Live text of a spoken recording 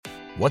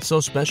What's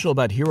so special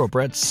about Hero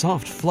Bread's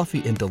soft,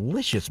 fluffy, and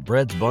delicious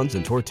breads, buns,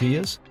 and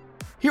tortillas?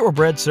 Hero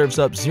Bread serves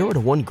up 0 to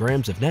 1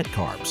 grams of net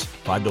carbs,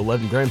 5 to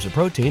 11 grams of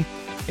protein,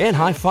 and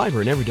high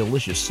fiber in every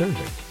delicious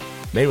serving.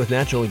 Made with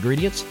natural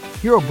ingredients,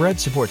 Hero Bread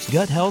supports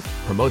gut health,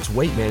 promotes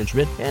weight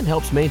management, and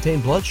helps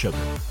maintain blood sugar.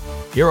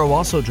 Hero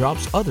also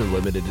drops other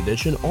limited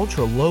edition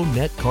ultra-low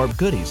net carb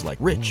goodies like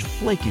rich,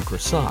 flaky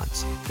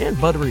croissants and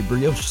buttery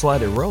brioche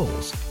slider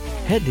rolls.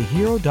 Head to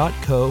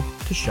hero.co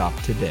to shop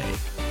today.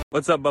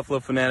 What's up, Buffalo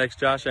Fanatics?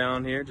 Josh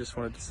Allen here. Just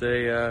wanted to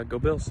say, go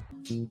Bills.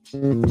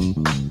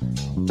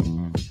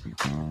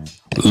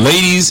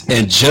 Ladies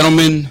and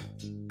gentlemen,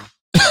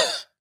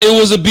 it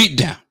was a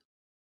beatdown.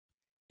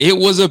 It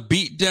was a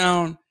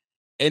beatdown,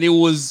 and it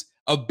was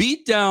a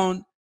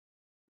beatdown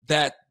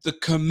that the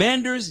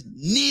Commanders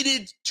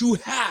needed to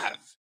have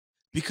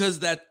because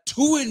that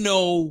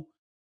 2-0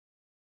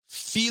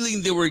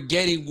 feeling they were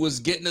getting was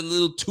getting a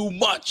little too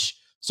much.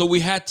 So we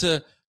had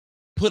to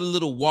put a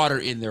little water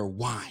in their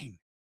wine.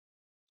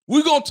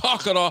 We're going to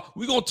talk it off.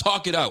 We're going to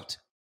talk it out.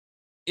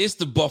 It's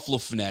the Buffalo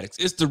Fanatics.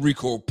 It's the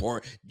Rico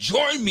Report.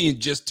 Join me in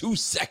just 2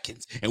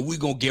 seconds, and we're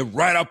going to get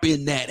right up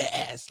in that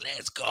ass.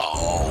 Let's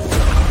go.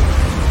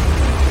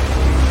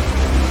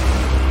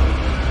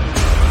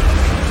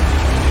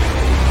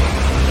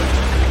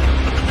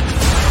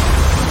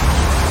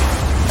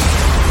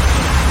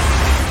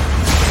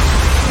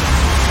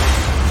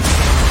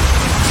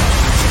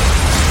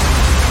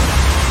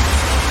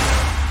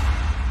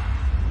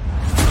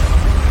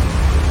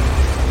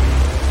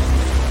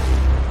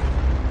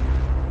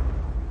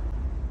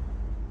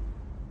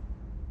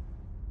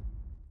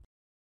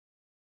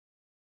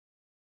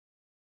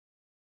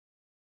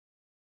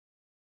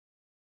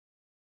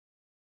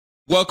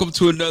 Welcome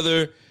to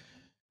another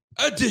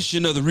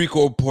edition of the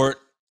Rico Report.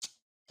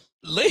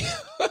 The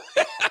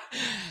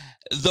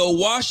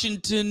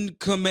Washington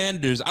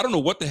Commanders, I don't know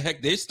what the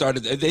heck they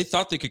started. They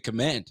thought they could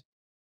command.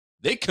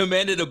 They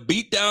commanded a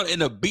beatdown,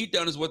 and a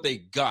beatdown is what they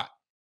got.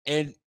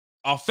 And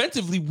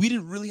offensively, we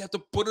didn't really have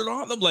to put it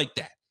on them like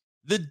that.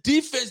 The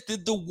defense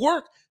did the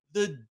work.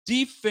 The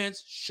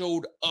defense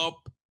showed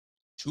up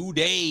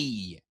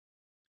today.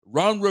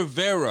 Ron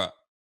Rivera,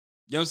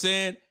 you know what I'm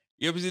saying?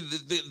 You ever see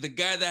the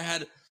guy that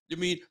had,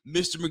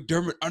 Mr.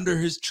 McDermott under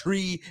his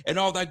tree and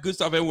all that good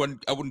stuff. I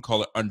wouldn't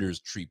call it under his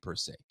tree per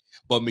se,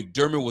 but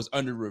McDermott was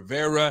under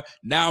Rivera.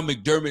 Now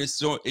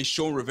McDermott is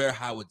showing Rivera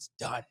how it's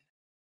done.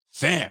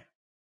 Fam.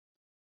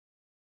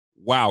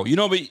 Wow.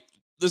 But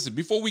listen,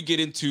 before we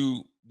get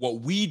into what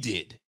we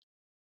did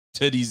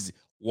to these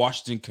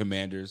Washington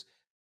Commanders,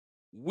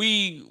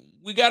 we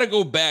got to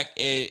go back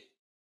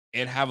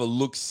and have a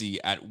look-see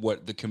at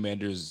what the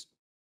Commanders.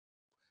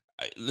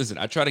 Listen,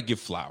 I try to give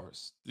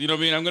flowers. You know what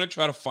I mean? I'm going to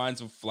try to find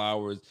some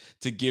flowers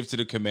to give to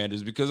the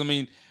Commanders because,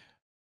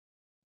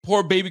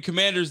 poor baby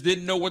Commanders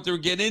didn't know what they were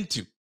getting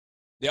into.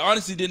 They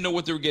honestly didn't know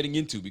what they were getting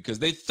into because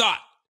they thought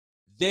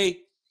they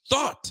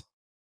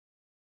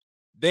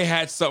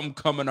had something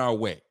coming our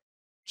way.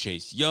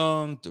 Chase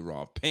Young,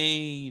 Deron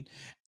Payne,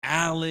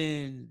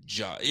 Allen,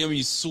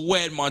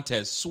 Sweat,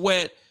 Montez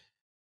Sweat.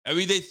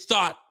 They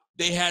thought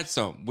they had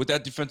something with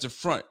that defensive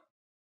front.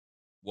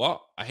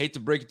 Well, I hate to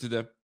break it to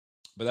them,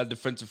 but that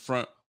defensive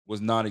front was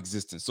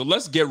non-existent. So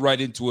let's get right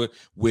into it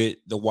with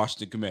the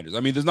Washington Commanders.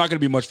 There's not going to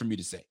be much for me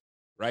to say,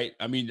 right?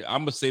 I'm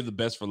going to save the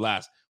best for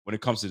last when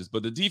it comes to this.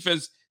 But the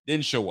defense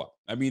didn't show up.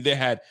 They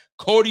had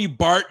Cody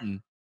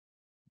Barton.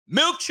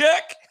 Milk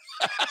check!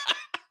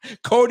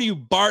 Cody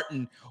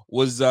Barton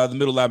was the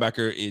middle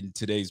linebacker in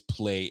today's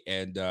play.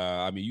 And,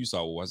 you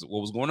saw what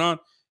was going on.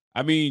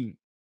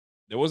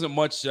 There wasn't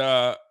much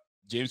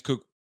James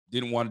Cook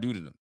didn't want to do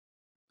to them.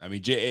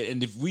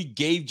 And if we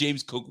gave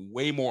James Cook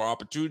way more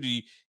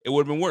opportunity, it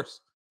would have been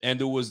worse. And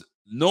there was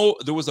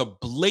a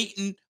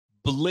blatant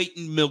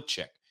milk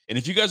check. And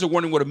if you guys are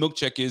wondering what a milk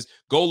check is,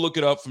 go look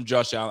it up from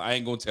Josh Allen. I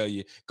ain't going to tell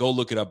you. Go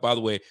look it up. By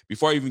the way,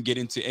 before I even get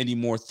into any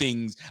more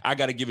things, I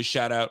got to give a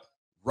shout out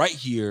right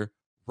here,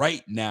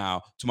 right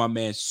now to my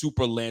man,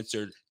 Super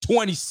Lancer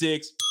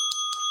 26.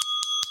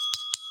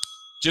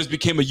 Just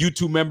became a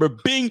YouTube member.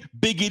 Bing,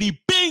 biggity,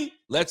 bing.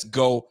 Let's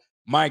go.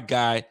 My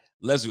guy.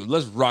 Let's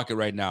rock it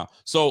right now.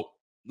 So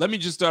let me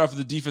just start off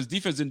with the defense.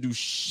 Defense didn't do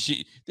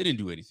shit. They didn't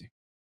do anything.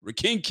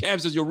 King Cam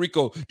says, yo,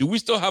 Rico, do we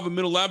still have a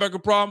middle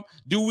linebacker problem?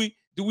 Do we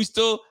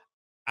still?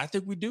 I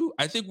think we do.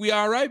 I think we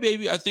are all right,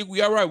 baby. I think we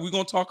are right. We're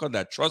going to talk on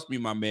that. Trust me,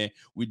 my man.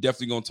 We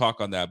definitely going to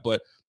talk on that.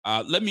 But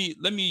let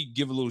me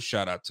give a little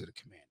shout out to the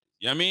Commanders.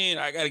 You know what I mean?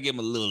 I got to give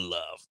them a little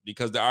love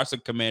because there are some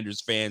Commanders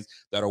fans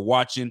that are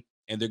watching,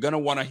 and they're going to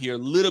want to hear a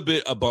little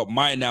bit about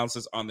my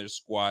analysis on their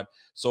squad.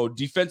 So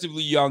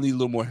defensively, y'all need a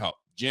little more help.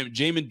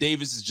 Jamin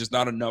Davis is just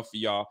not enough for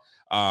y'all.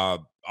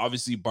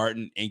 Obviously,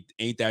 Barton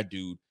ain't that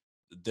dude.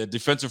 The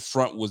defensive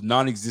front was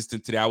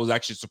non-existent today. I was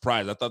actually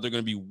surprised. I thought they're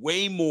going to be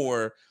way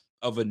more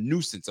of a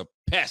nuisance, a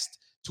pest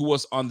to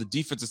us on the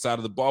defensive side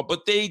of the ball,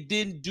 but they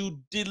didn't do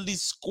diddly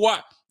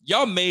squat.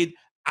 Y'all made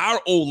our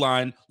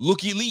O-line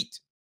look elite.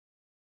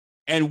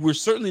 And we're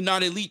certainly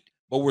not elite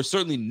but we're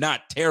certainly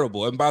not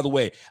terrible. And by the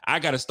way, I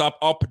got to stop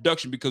all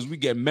production because we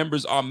get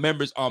members on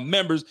members on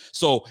members.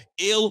 So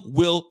Ill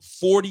Will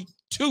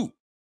 42.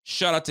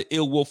 Shout out to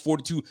Ill Will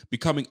 42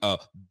 becoming a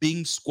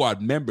Bing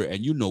Squad member.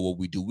 And you know what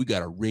we do. We got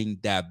to ring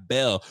that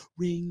bell.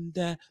 Ring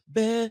that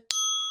bell.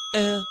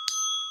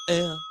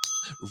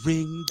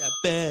 Ring that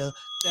bell.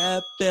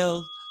 That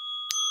bell.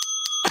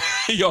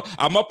 Yo,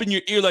 I'm up in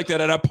your ear like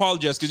that, and I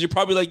apologize because you're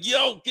probably like,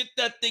 yo, get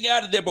that thing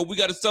out of there. But we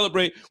got to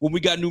celebrate when we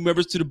got new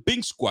members to the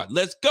Bing Squad.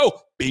 Let's go.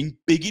 Bing,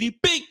 biggity,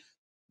 bing.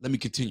 Let me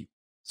continue.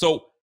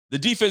 So the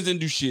defense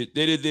didn't do shit.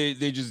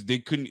 They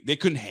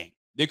couldn't hang.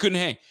 They couldn't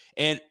hang.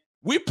 And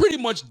we pretty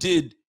much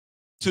did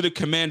to the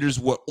Commanders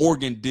what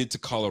Oregon did to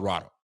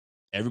Colorado.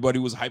 Everybody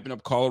was hyping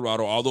up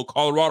Colorado, although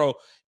Colorado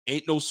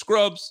ain't no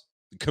scrubs.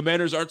 The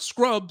Commanders aren't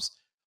scrubs,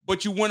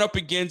 but you went up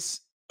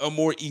against a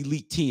more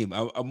elite team,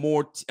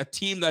 a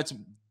team that's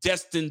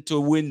destined to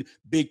win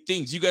big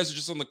things. You guys are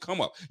just on the come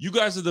up. You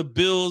guys are the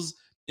Bills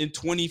in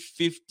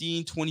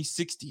 2015,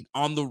 2016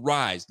 on the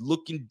rise,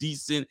 looking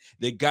decent.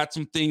 They got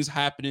some things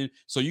happening.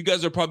 So you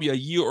guys are probably a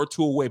year or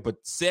two away. But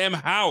Sam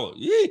Howell,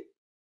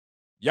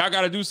 y'all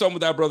got to do something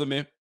with that brother,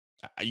 man.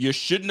 You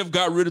shouldn't have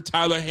got rid of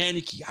Tyler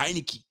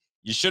Heineke.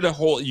 You should have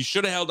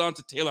held on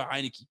to Taylor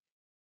Heineke,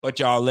 but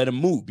y'all let him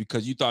move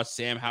because you thought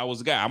Sam Howell was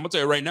the guy. I'm gonna tell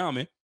you right now,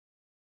 man.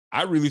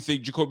 I really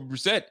think Jacoby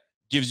Brissett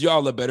gives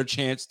y'all a better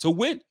chance to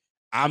win.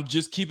 I'm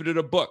just keeping it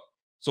a buck.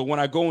 So when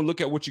I go and look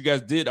at what you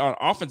guys did on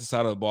offensive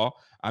side of the ball,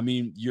 I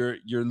mean, your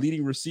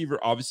leading receiver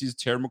obviously is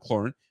Terry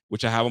McLaurin,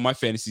 which I have on my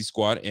fantasy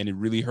squad, and it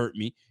really hurt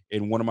me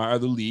in one of my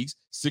other leagues.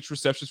 6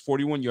 receptions,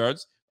 41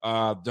 yards.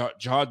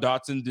 Jahan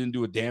Dotson didn't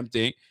do a damn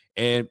thing.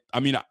 And, I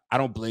mean, I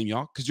don't blame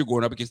y'all because you're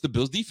going up against the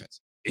Bills defense.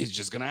 It's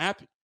just going to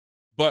happen.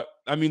 But,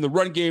 I mean, the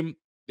run game,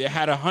 they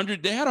had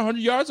 100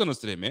 yards on us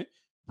today, man.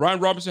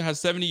 Brian Robinson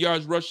has 70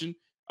 yards rushing.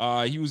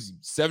 He was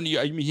 70.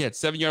 I mean, he had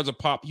 7 yards a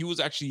pop. He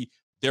was actually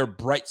their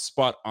bright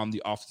spot on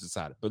the offensive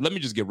side. But let me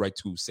just get right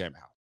to Sam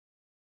Howell.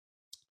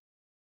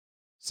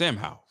 Sam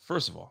Howell,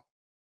 first of all,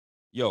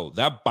 yo,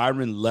 that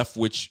Byron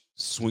Leftwich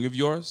swing of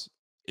yours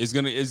I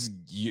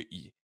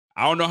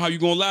don't know how you're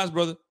gonna last,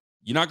 brother.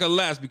 You're not gonna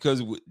last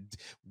because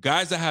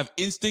guys that have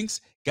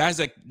instincts, guys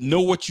that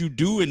know what you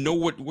do and know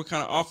what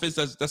kind of offense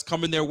that's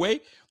coming their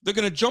way, they're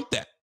gonna jump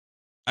that.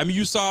 I mean,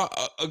 you saw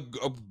a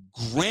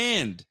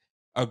grand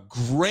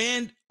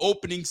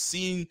opening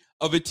scene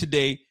of it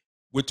today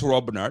with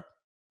Terrell Bernard.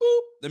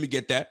 Boop, let me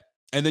get that.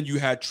 And then you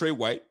had Trey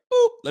White.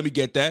 Boop, let me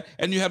get that.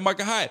 And you had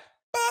Micah Hyde.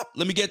 Boop,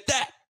 let me get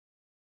that.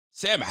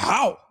 Sam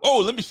Howell.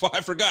 Oh,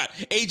 I forgot.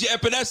 AJ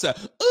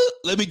Epinesa.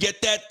 Let me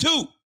get that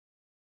too.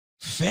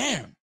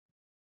 Fam.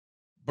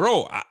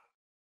 Bro,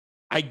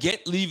 I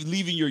get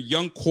leaving your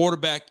young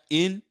quarterback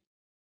in.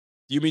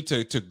 You mean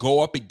to go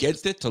up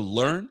against it, to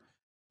learn?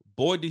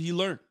 Boy, did he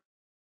learn.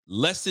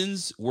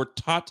 Lessons were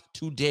taught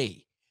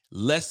today.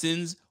 And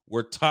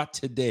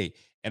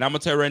I'm going to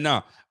tell you right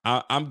now,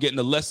 I'm getting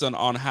a lesson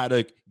on how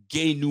to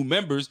gain new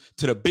members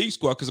to the Big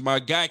Squad because my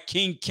guy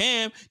King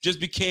Cam just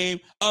became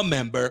a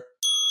member.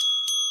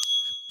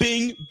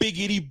 Bing,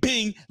 biggity,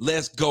 bing.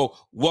 Let's go.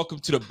 Welcome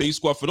to the Big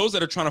Squad. For those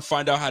that are trying to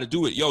find out how to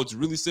do it, it's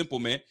really simple,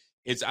 man.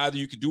 It's either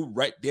you can do it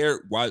right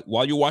there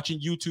while you're watching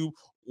YouTube,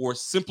 or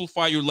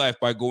simplify your life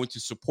by going to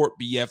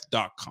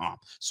supportbf.com.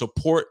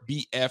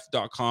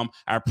 Supportbf.com.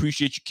 I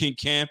appreciate you, King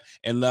Cam.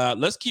 And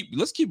let's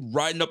keep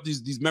riding up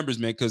these members,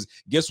 man, because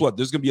guess what?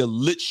 There's going to be a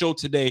lit show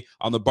today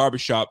on the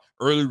barbershop.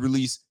 Early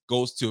release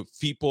goes to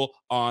people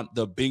on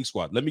the Bing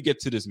Squad. Let me get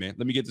to this, man.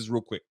 Let me get this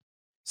real quick.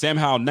 Sam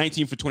Howell,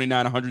 19 for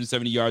 29,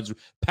 170 yards,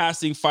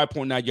 passing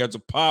 5.9 yards a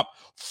pop,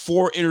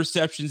 4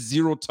 interceptions,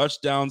 0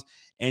 touchdowns,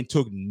 and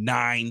took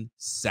 9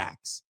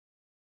 sacks.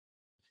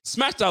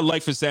 Smash that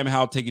like for Sam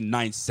Howell taking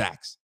 9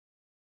 sacks.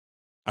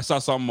 I saw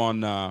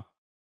something on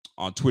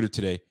Twitter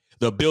today.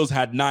 The Bills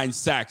had 9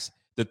 sacks.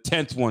 The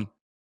 10th one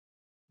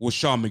was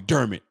Sean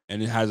McDermott,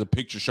 and it has a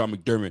picture of Sean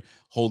McDermott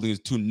holding his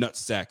 2 nut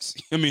sacks.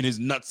 I mean, his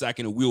nut sack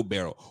in a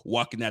wheelbarrow,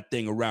 walking that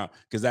thing around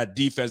because that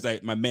defense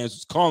that my man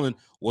was calling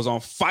was on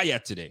fire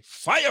today.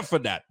 Fire for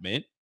that,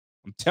 man.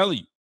 I'm telling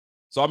you.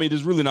 So, I mean,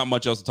 there's really not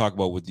much else to talk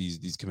about with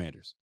these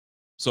Commanders.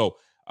 So,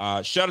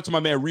 shout out to my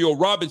man Rio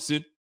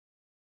Robinson.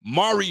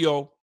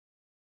 Mario,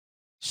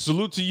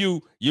 salute to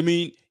you. You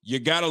mean you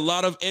got a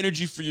lot of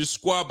energy for your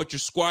squad, but your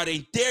squad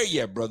ain't there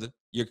yet, brother.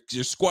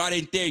 Your squad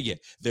ain't there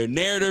yet. Their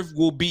narrative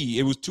will be,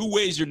 it was 2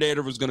 ways your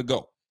narrative was going to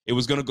go. It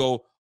was going to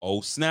go,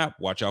 oh, snap,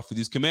 watch out for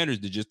these Commanders.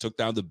 They just took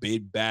down the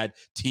big, bad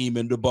team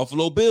in the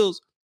Buffalo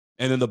Bills.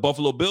 And then the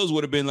Buffalo Bills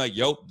would have been like,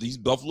 yo, these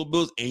Buffalo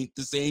Bills ain't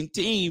the same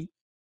team.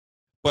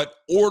 But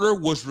order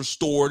was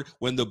restored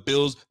when the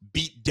Bills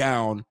beat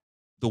down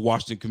the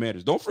Washington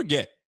Commanders. Don't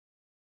forget,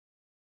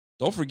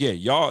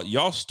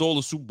 y'all stole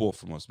the Super Bowl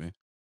from us, man.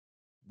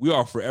 We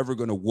are forever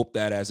going to whoop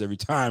that ass every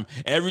time.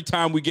 Every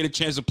time we get a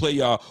chance to play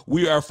y'all,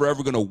 we are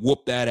forever going to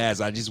whoop that ass.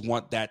 I just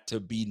want that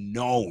to be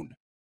known.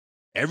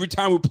 Every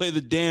time we play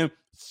the damn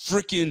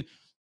freaking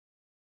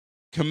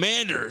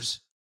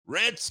Commanders,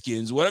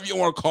 Redskins, whatever you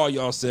want to call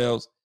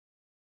yourselves,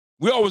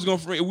 we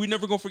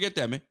never going to forget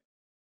that, man.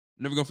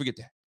 Never going to forget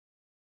that.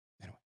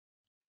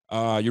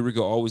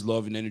 Eureka, always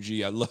love and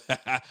energy. I love.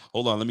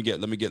 Hold on, let me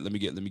get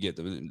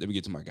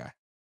to my guy.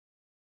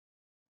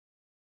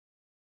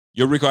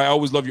 Eureka, I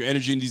always love your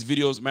energy in these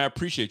videos, man. I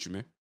appreciate you,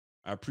 man.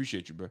 I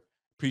appreciate you, bro.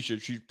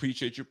 Appreciate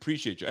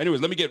you.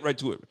 Anyways, let me get right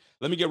to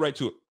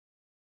it.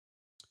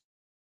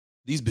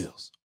 These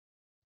Bills,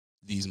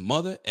 these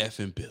mother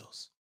effing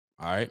Bills.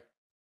 All right.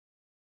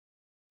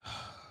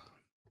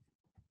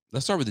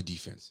 Let's start with the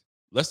defense.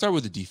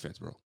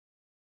 Bro.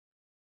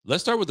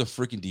 Let's start with the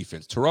freaking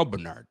defense. Terrell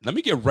Bernard. Let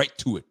me get right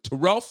to it.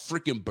 Terrell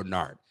freaking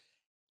Bernard.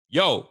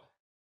 Yo,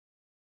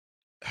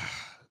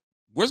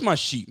 where's my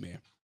sheet, man?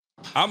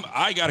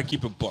 I gotta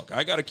keep a buck.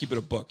 I gotta keep it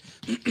a buck.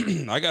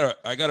 I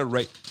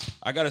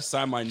gotta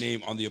sign my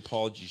name on the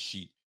apology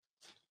sheet.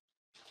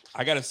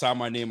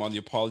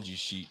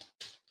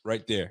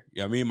 Right there.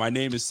 Yeah, I mean, my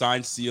name is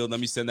signed, sealed. Let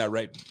me send that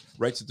right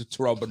to the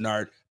Terrell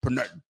Bernard.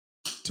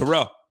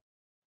 Terrell.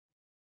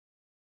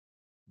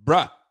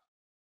 Bruh.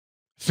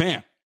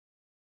 Fam.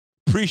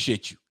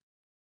 Appreciate you.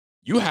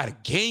 You had a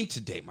game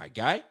today, my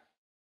guy.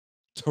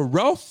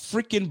 Terrell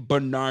freaking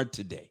Bernard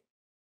today.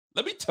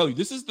 Let me tell you,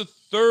 this is the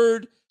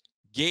third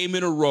game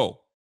in a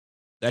row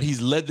that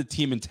he's led the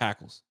team in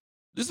tackles.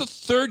 This is the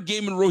third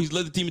game in a row he's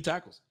led the team in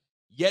tackles.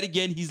 Yet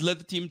again, he's led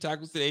the team in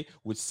tackles today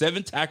with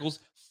 7 tackles,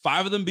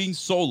 5 of them being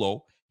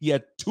solo. He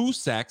had 2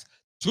 sacks,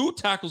 2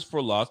 tackles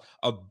for loss,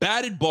 a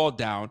batted ball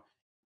down,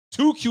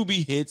 2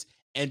 QB hits,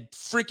 and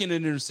freaking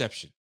an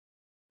interception.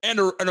 And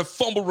a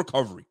fumble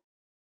recovery.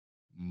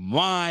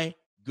 My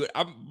good.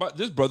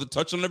 This brother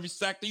touched on every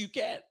sack that you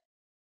can.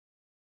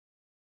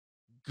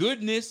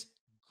 Goodness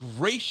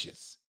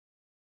gracious.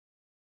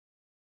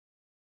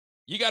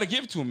 You got to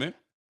give it to him, man.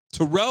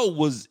 Terrell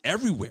was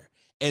everywhere.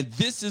 And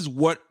this is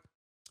what,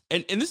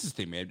 and this is the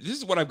thing, man. This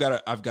is what I've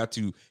got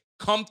to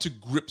come to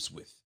grips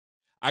with.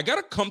 I got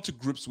to come to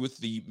grips with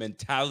the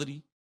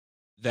mentality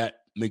that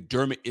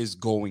McDermott is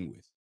going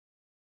with.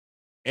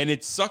 And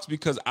it sucks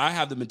because I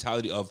have the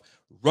mentality of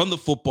run the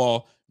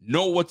football,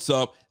 know what's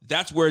up.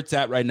 That's where it's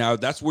at right now.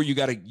 That's where you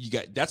got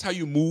that's how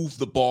you move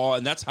the ball.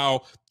 And that's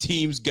how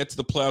teams get to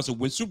the playoffs and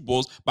win Super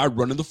Bowls, by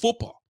running the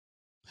football.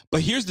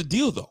 But here's the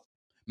deal, though.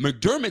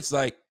 McDermott's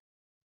like,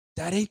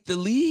 that ain't the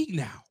league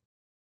now.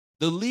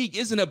 The league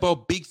isn't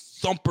about big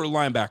thumper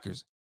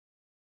linebackers.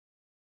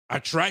 I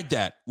tried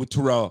that with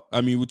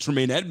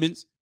Tremaine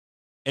Edmonds.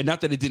 And not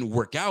that it didn't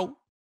work out.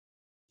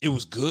 It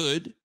was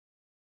good,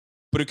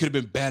 but it could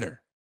have been better.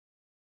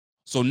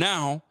 So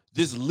now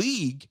this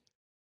league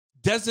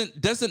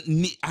doesn't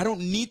need, I don't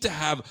need to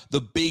have the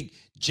big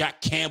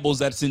Jack Campbells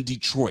that's in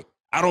Detroit.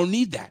 I don't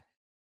need that.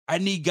 I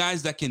need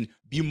guys that can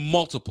be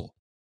multiple,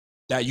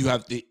 that you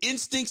have the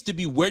instincts to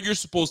be where you're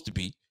supposed to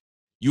be.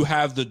 You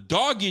have the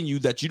dog in you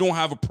that you don't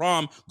have a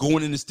problem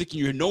going in and sticking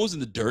your nose in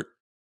the dirt.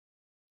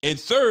 And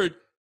third,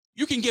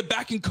 you can get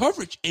back in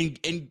coverage and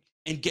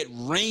get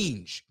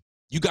range.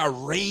 You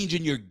got range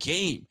in your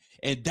game.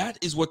 And that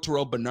is what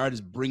Terrell Bernard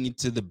is bringing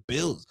to the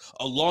Bills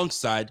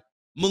alongside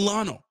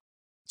Milano.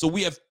 So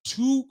we have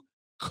 2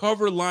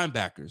 cover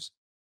linebackers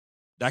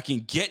that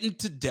can get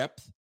into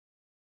depth,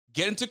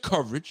 get into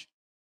coverage,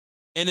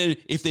 and then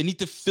if they need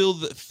to fill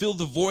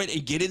the void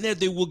and get in there,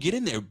 they will get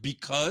in there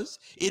because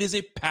it is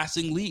a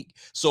passing league.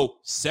 So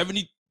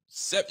 65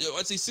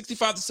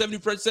 to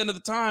 70% of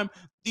the time,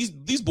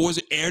 these boys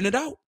are airing it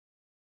out.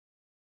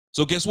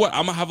 So guess what?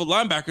 I'm going to have a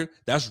linebacker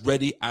that's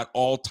ready at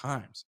all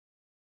times.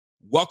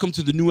 Welcome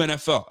to the new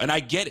NFL. And I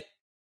get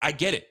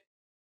it.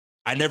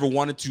 I never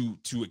wanted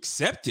to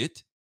accept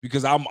it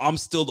because I'm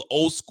still the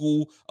old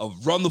school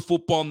of run the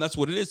football, and that's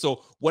what it is.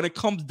 So when it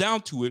comes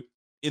down to it,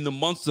 in the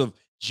months of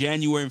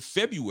January and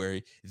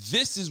February,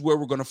 this is where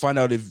we're going to find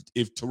out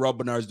if Terrell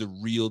Bernard is the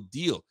real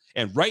deal.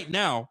 And right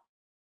now,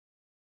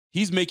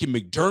 he's making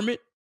McDermott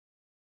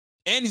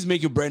and he's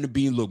making Brandon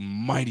Beane look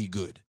mighty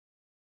good.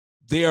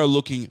 They are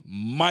looking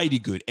mighty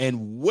good.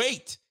 And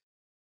wait,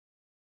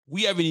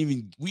 we haven't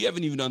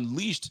even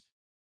unleashed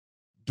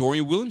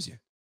Dorian Williams yet.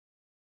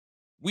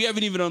 We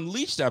haven't even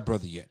unleashed that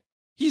brother yet.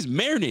 He's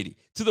marinating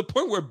to the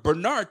point where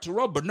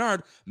Terrell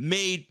Bernard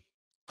made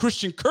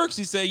Christian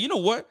Kirksey say, you know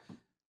what?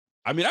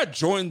 I mean, I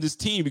joined this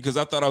team because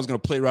I thought I was going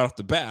to play right off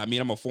the bat. I mean,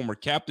 I'm a former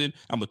captain.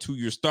 I'm a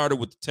 2-year starter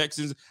with the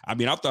Texans. I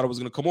mean, I thought I was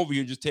going to come over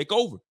here and just take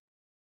over.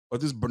 But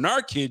this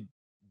Bernard kid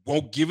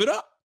won't give it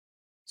up.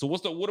 So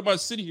what am I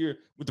sitting here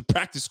with the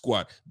practice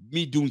squad,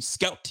 me doing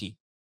scout team?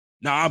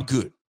 Nah, I'm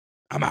good.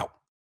 I'm out.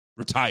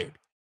 Retired.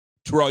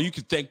 Terrell, you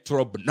can thank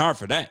Terrell Bernard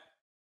for that.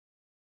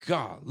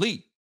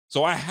 Golly.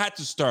 So I had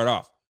to start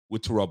off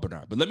with Terrell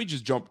Bernard. But let me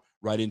just jump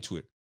right into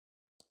it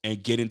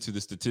and get into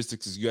the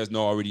statistics. As you guys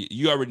know already,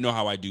 you already know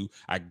how I do.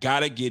 I got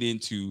to get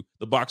into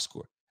the box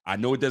score. I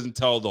know it doesn't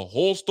tell the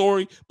whole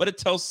story, but it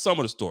tells some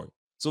of the story.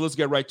 So let's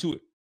get right to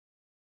it.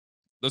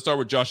 Let's start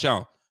with Josh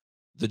Allen,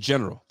 the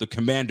general, the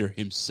commander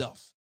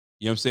himself.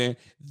 You know what I'm saying?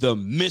 The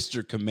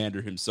Mr.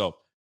 Commander himself.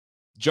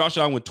 Josh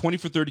Allen went 20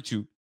 for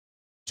 32,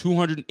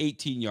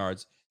 218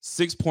 yards,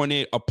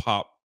 6.8 a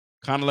pop.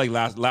 Kind of like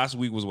last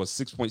week was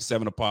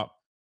 6.7 a pop,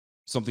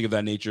 something of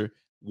that nature.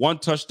 1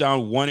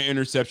 touchdown, 1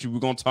 interception. We're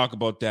going to talk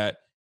about that.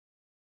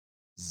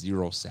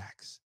 0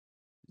 sacks.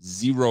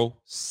 0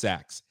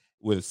 sacks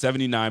with a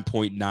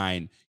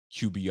 79.9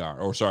 QBR,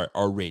 or sorry,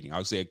 our rating. I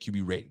would say a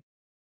QB rating,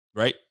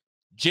 right?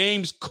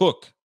 James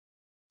Cook,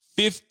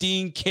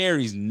 15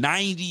 carries,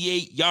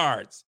 98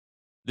 yards.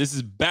 This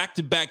is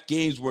back-to-back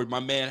games where my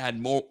man had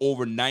more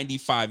over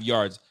 95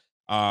 yards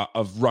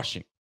of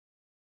rushing.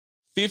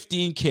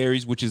 15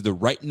 carries, which is the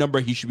right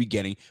number he should be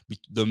getting.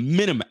 The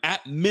minimum,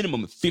 at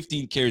minimum,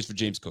 15 carries for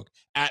James Cook.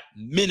 At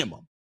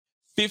minimum.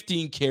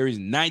 15 carries,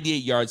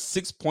 98 yards,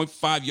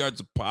 6.5 yards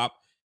a pop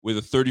with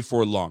a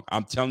 34 long.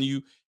 I'm telling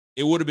you,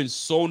 it would have been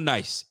so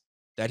nice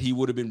that he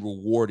would have been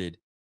rewarded.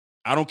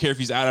 I don't care if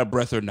he's out of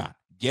breath or not.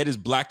 Get his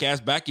black ass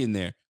back in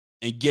there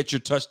and get your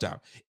touchdown.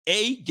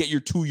 A, get your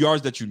 2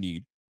 yards that you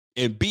need.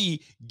 And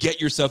B,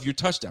 get yourself your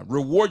touchdown.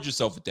 Reward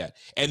yourself with that.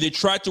 And they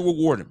tried to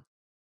reward him.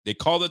 They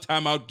called the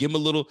timeout, give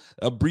him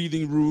a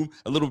breathing room,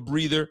 a little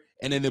breather,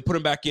 and then they put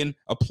him back in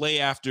a play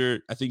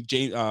after I think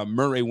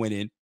Murray went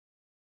in,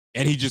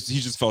 and he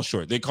just fell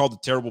short. They called a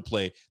terrible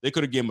play. They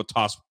could have given him a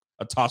toss.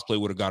 A toss play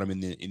would have got him in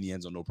the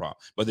end zone, no problem.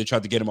 But they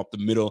tried to get him up the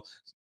middle.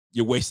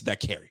 You wasted that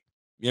carry.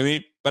 You know what I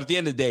mean? But at the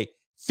end of the day,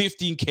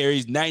 15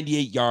 carries,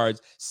 98 yards,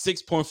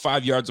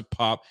 6.5 yards a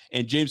pop,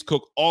 and James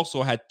Cook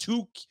also had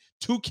two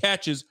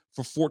catches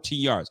for 14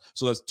 yards.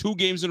 So that's 2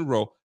 games in a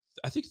row.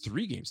 I think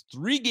 3 games.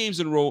 3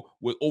 games in a row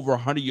with over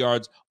 100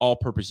 yards,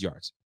 all-purpose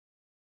yards.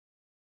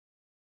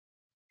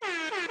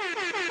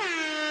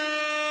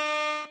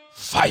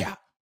 Fire.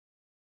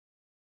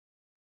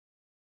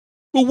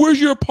 But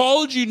where's your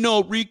apology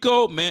note,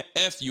 Rico? Man,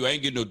 F you. I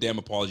ain't getting no damn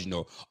apology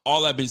note.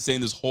 All I've been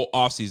saying this whole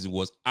offseason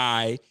was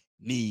I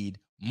need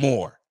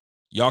more.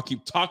 Y'all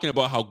keep talking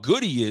about how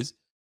good he is.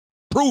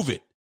 Prove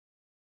it.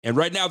 And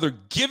right now they're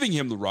giving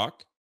him the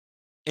rock.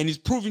 And he's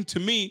proving to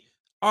me,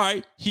 all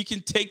right, he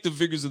can take the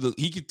vigors and the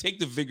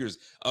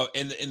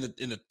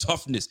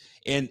toughness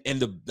and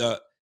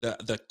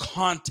the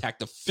contact,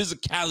 the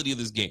physicality of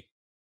this game.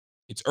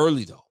 It's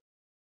early though.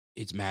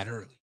 It's mad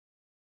early.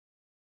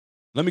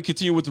 Let me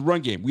continue with the run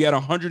game. We had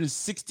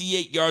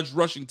 168 yards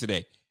rushing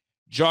today.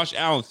 Josh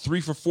Allen, 3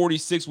 for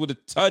 46 with a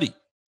tutty.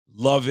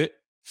 Love it.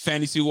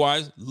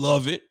 Fantasy-wise,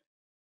 love it.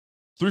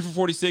 3 for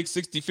 46,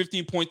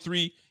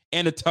 15.3,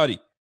 and a tutty.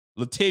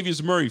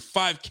 Latavius Murray,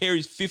 5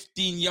 carries,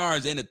 15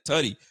 yards, and a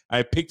tutty.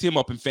 I picked him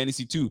up in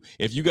fantasy too.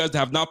 If you guys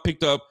have not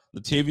picked up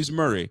Latavius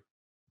Murray,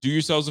 do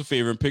yourselves a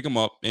favor and pick him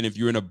up. And if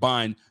you're in a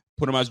bind,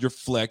 put him as your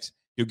flex.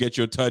 You'll get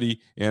your tutty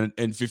and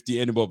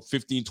about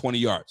 15, 20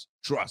 yards.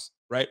 Trust,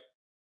 right?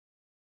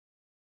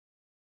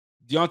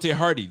 Deontay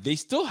Hardy. They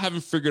still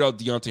haven't figured out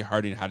Deontay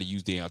Hardy and how to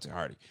use Deontay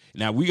Hardy.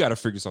 Now, we got to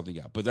figure something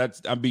out. But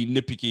I'm being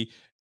nitpicky.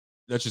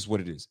 That's just what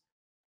it is.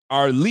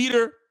 Our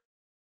leader,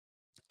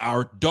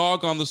 our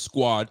dog on the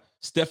squad,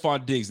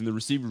 Stephon Diggs in the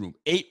receiver room.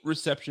 8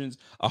 receptions,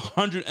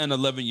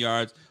 111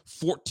 yards,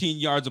 14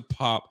 yards a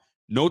pop.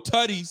 No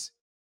tutties,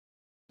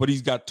 but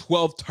he's got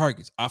 12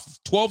 targets. Off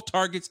of 12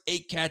 targets,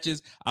 8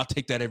 catches, I'll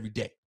take that every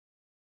day.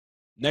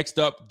 Next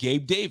up,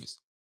 Gabe Davis.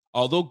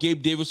 Although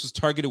Gabe Davis was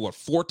targeted,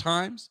 4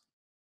 times?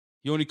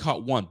 He only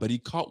caught 1, but he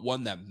caught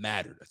one that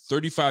mattered. A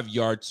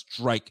 35-yard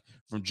strike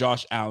from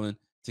Josh Allen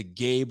to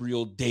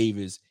Gabriel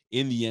Davis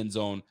in the end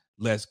zone.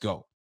 Let's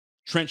go.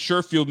 Trent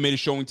Sherfield made a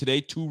showing today.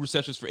 2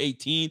 receptions for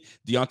 18.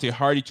 Deontay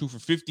Hardy, 2 for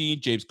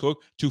 15. James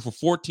Cook, 2 for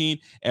 14.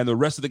 And the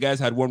rest of the guys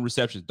had 1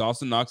 reception.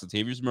 Dawson Knox,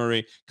 Latavius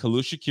Murray,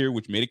 Khalil Shakir,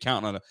 which made a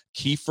count on a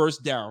key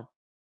first down.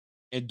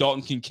 And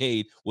Dalton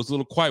Kincaid was a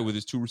little quiet with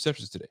his 2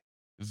 receptions today.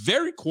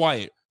 Very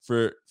quiet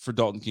for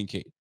Dalton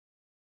Kincaid.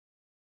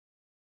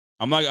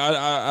 I'm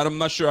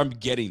not sure I'm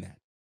getting that.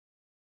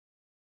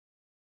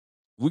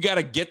 We got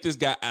to get this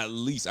guy at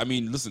least. I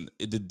mean, listen,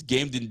 the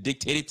game didn't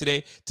dictate it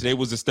today. Today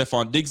was the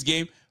Stephon Diggs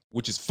game,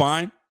 which is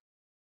fine.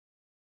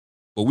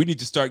 But we need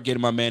to start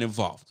getting my man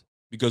involved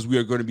because we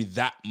are going to be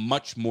that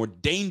much more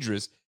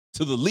dangerous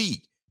to the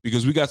league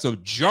because we got some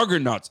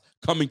juggernauts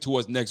coming to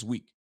us next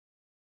week.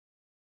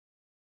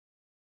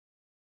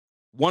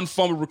 1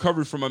 fumble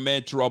recovery from my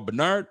man Terrell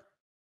Bernard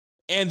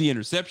and the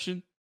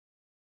interception.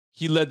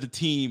 He led the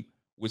team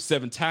with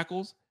 7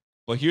 tackles.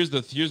 But here's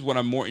what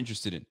I'm more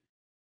interested in.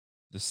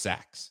 The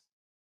sacks.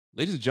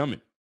 Ladies and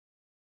gentlemen,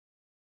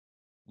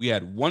 we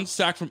had 1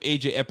 sack from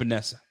AJ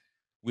Epinesa.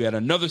 We had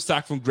another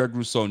sack from Greg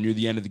Rousseau near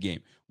the end of the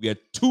game. We had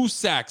 2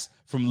 sacks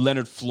from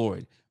Leonard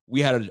Floyd. We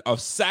had a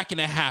sack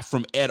and a half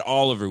from Ed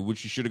Oliver,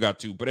 which you should have got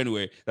 2. But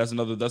anyway, that's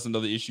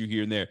another issue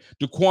here and there.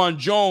 Daquan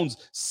Jones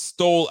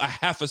stole a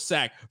half a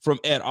sack from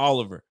Ed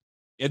Oliver.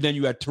 And then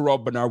you had Terrell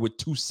Bernard with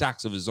 2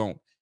 sacks of his own.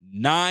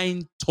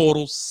 9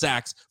 total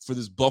sacks for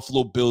this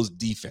Buffalo Bills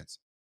defense.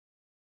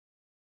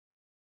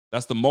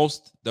 That's the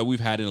most that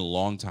we've had in a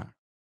long time.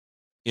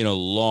 In a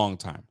long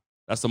time.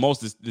 That's the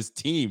most this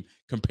team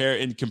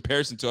in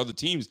comparison to other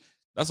teams.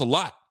 That's a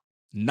lot.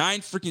 9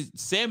 freaking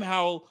Sam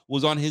Howell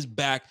was on his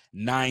back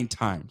 9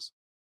 times.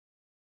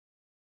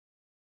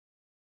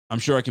 I'm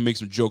sure I can make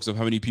some jokes of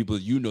how many people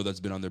that's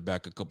been on their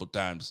back a couple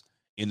times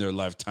in their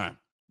lifetime.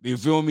 You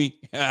feel me?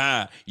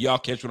 Y'all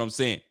catch what I'm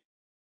saying.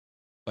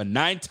 But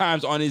 9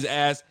 times on his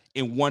ass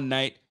in one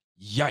night,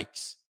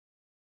 yikes.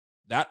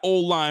 that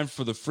O-line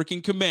for the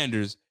freaking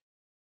Commanders,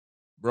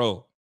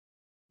 bro,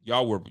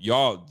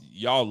 y'all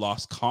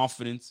lost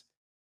confidence.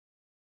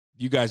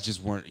 You guys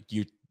just weren't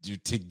you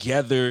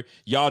together.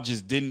 Y'all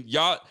just didn't.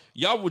 Y'all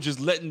were just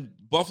letting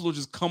Buffalo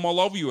just come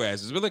all over your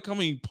asses. Really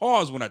coming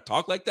pause when I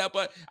talk like that,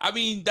 but I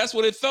mean that's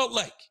what it felt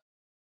like.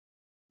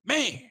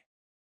 Man.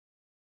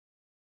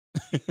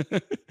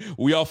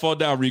 We all fall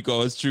down,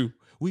 Rico. It's true.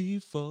 We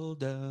fall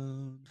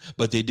down,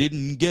 but they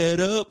didn't get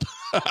up.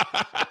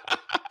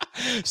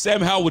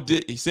 Sam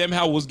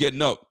Howell was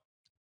getting up,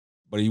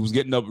 but he was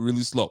getting up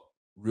really slow,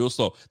 real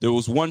slow. There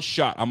was one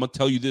shot. I'm gonna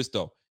tell you this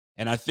though,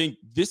 and I think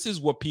this is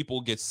what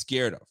people get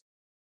scared of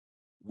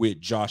with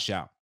Josh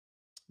Allen,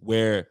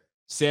 where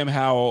Sam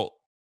Howell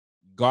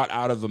got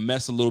out of a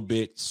mess a little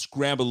bit,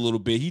 scrambled a little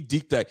bit. He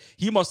deked that.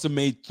 He must have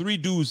made 3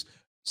 dudes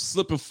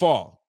slip and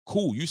fall.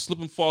 Cool, you slip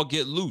and fall,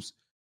 get loose.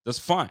 That's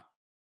fine.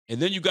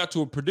 And then you got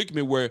to a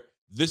predicament where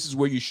this is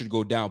where you should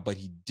go down, but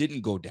he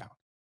didn't go down.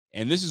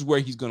 And this is where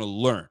he's going to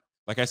learn.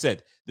 Like I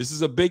said, this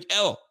is a big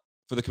L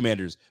for the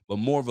Commanders, but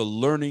more of a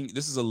learning.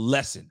 This is a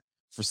lesson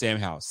for Sam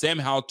Howell. Sam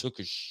Howell took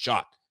a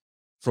shot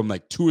from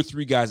like 2 or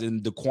 3 guys,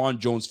 and Daquan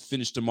Jones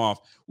finished him off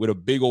with a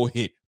big old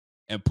hit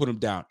and put him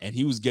down. And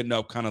he was getting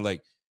up kind of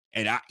like,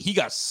 he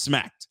got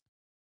smacked.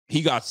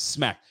 He got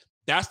smacked.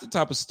 That's the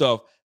type of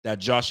stuff that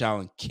Josh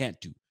Allen can't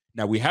do.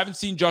 Now, we haven't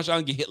seen Josh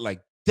Allen get hit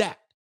like that,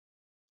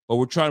 but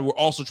we're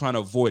also trying to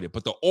avoid it.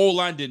 But the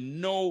O-line did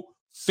no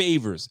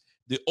favors.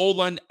 The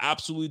O-line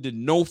absolutely did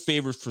no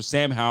favors for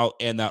Sam Howell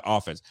and that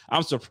offense.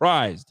 I'm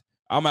surprised.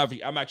 I'm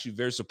actually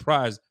very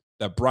surprised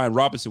that Brian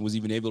Robinson was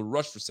even able to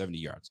rush for 70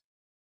 yards.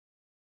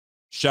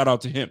 Shout out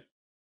to him.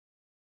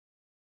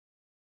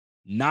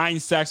 9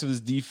 sacks of this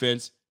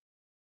defense.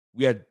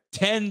 We had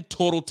 10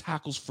 total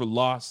tackles for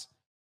loss.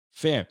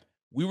 Fam,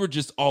 we were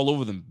just all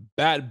over them.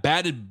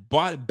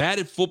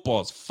 Batted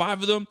footballs.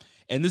 5 of them,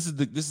 and this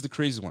is the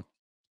crazy one.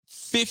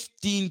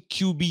 15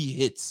 QB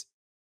hits.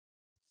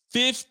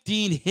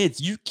 15 hits.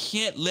 You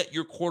can't let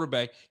your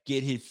quarterback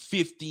get hit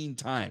 15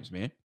 times,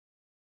 man.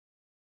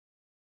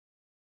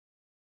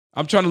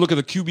 I'm trying to look at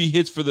the QB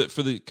hits for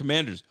the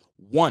Commanders.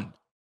 One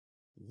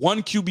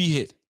QB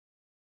hit.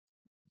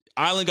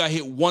 Island got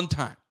hit 1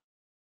 time.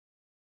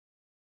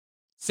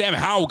 Sam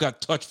Howell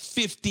got touched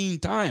 15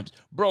 times.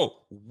 Bro,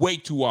 way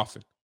too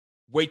often.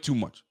 Way too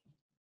much.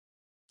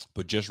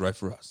 But just right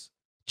for us.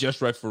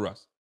 Just right for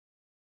us.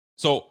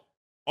 So,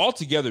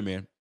 altogether,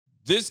 man,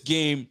 this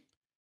game,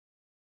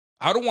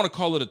 I don't want to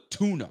call it a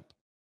tune-up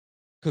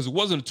because it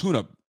wasn't a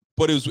tune-up,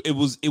 but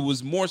it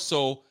was more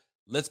so,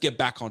 let's get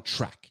back on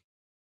track.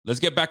 Let's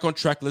get back on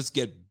track. Let's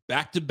get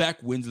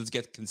back-to-back wins. Let's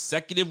get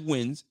consecutive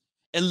wins,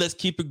 and let's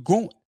keep it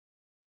going.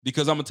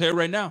 Because I'm going to tell you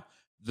right now,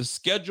 the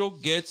schedule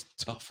gets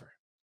tougher.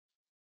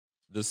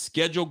 The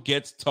schedule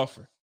gets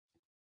tougher.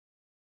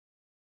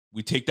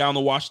 We take down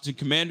the Washington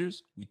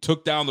Commanders. We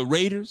took down the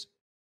Raiders.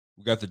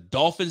 We got the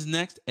Dolphins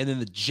next, and then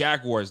the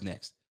Jaguars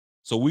next.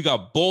 So we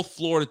got both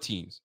Florida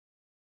teams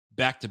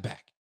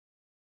back-to-back.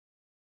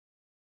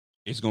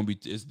 It's going to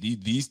be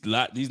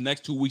these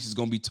next 2 weeks is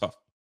going to be tough.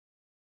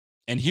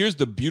 And here's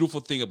the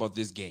beautiful thing about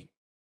this game.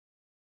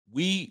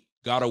 We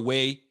got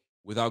away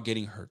without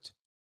getting hurt.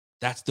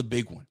 That's the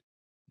big one.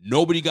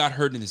 Nobody got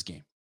hurt in this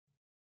game.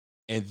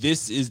 And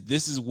this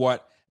is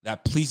what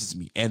that pleases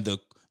me. And the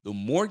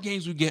more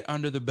games we get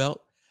under the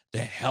belt, the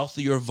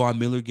healthier Von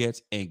Miller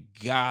gets. And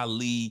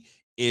golly,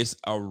 it's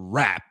a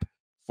wrap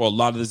for a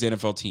lot of these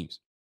NFL teams.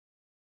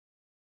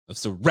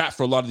 It's a wrap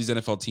for a lot of these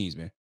NFL teams,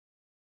 man.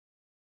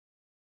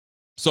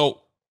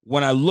 So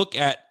when I look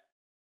at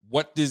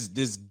what this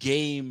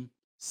game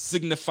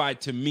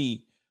signified to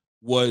me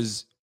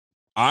was,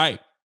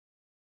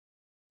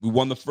 we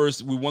won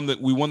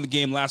the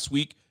game last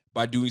week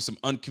by doing some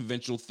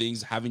unconventional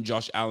things, having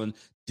Josh Allen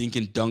dink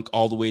and dunk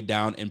all the way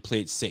down and play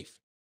it safe.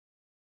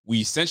 We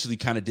essentially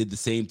kind of did the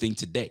same thing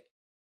today.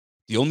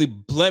 The only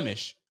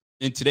blemish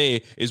in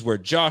today is where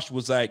Josh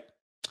was like,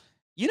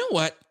 you know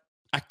what?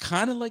 I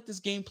kind of like this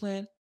game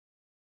plan,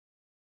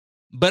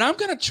 but I'm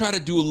going to try to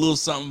do a little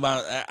something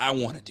about I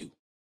want to do.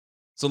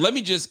 So let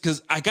me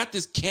because I got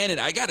this cannon,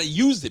 I got to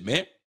use it,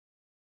 man.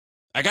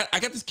 I got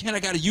this can. I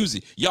got to use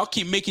it. Y'all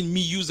keep making me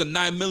use a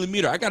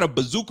 9mm. I got a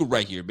bazooka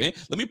right here, man.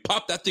 Let me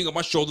pop that thing on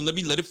my shoulder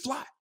and let it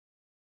fly.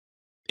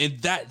 And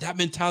that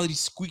mentality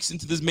squeaks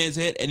into this man's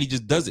head, and he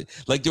just does it.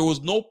 Like there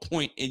was no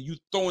point in you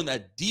throwing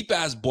that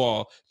deep-ass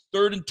ball,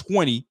 3rd and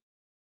 20,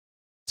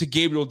 to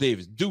Gabriel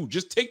Davis. Dude,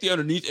 just take the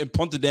underneath and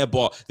punt the damn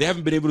ball. They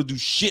haven't been able to do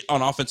shit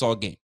on offense all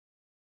game.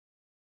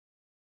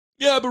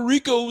 Yeah, but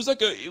Rico, it was like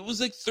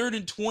 3rd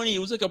and 20. It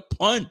was like a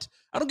punt.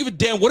 I don't give a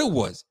damn what it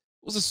was.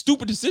 It was a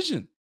stupid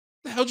decision.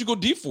 What the hell did you go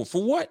deep for?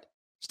 For what?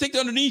 Just take the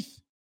underneath.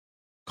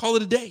 Call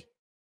it a day.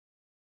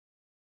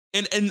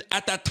 And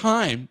at that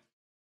time,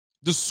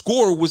 the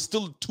score was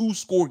still a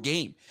 2-score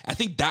game. I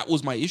think that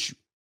was my issue.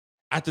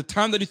 At the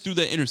time that he threw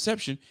that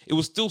interception, it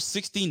was still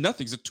 16-0.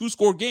 It's a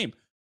 2-score game.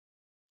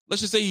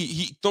 Let's just say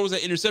he throws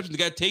that interception. The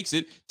guy takes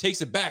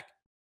it back.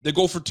 They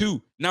go for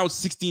 2. Now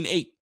it's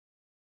 16-8.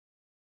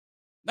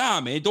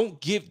 Nah, man,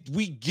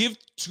 we give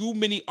too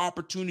many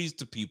opportunities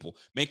to people.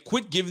 Man,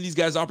 quit giving these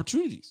guys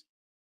opportunities.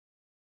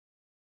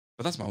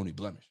 But that's my only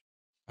blemish.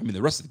 I mean,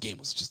 the rest of the game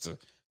was just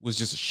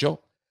a show.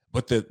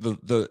 But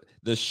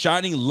the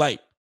shining light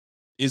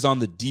is on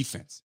the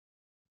defense.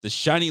 The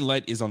shining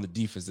light is on the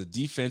defense. The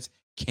defense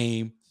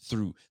came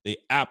through. They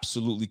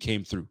absolutely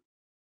came through.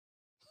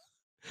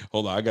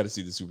 Hold on, I got to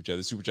see the super chat.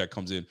 The super chat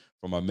comes in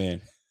from my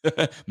man,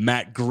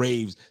 Matt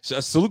Graves. So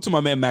salute to my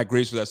man, Matt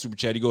Graves, for that super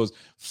chat. He goes,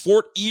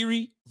 Fort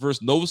Erie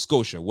versus Nova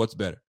Scotia. What's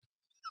better?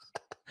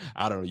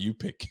 I don't know. You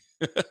pick.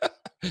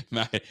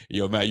 Matt,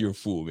 Matt, you're a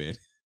fool, man.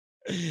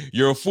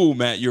 You're a fool,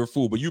 Matt. You're a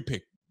fool, but you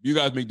pick. You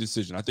guys make the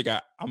decision. I think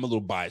I'm a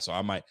little biased, so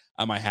I might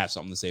have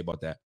something to say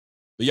about that.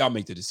 But y'all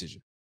make the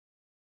decision.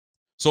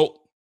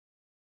 So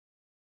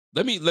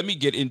let me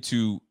get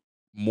into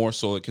more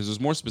so, because there's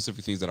more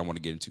specific things that I want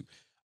to get into.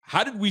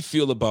 How did we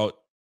feel about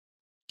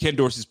Ken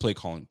Dorsey's play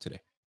calling today?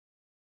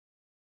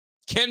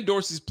 Ken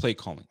Dorsey's play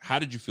calling. How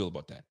did you feel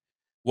about that?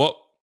 Well,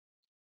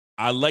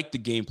 I like the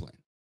game plan.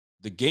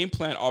 The game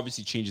plan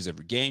obviously changes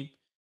every game.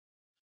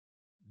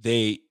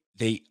 They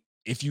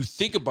if you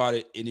think about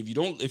it, and if you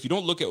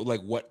don't look at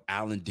like what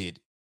Allen did,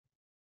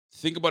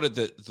 think about it,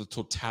 the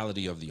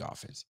totality of the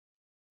offense.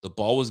 The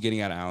ball was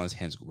getting out of Allen's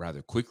hands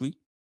rather quickly.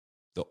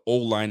 The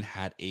O-line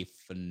had a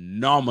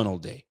phenomenal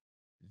day.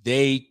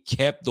 They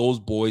kept those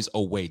boys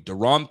away.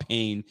 Daron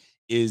Payne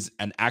is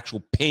an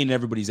actual pain in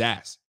everybody's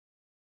ass.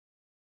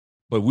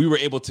 But we were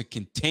able to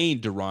contain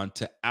Daron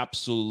to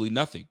absolutely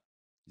nothing.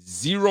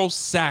 0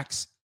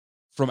 sacks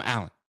from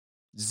Allen.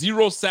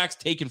 0 sacks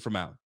taken from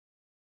Allen.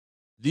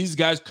 These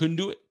guys couldn't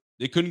do it.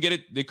 They couldn't get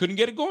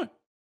it going.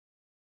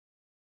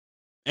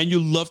 And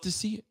you love to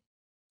see it.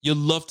 You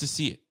love to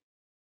see it.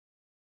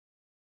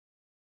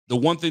 The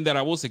one thing that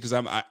I will say, because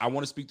I want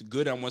to speak to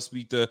good, I want to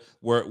speak to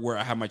where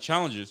I have my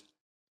challenges.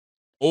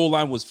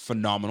 O-line was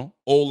phenomenal.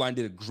 O-line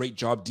did a great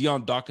job.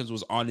 Dion Dawkins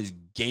was on his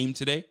game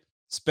today.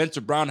 Spencer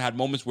Brown had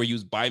moments where he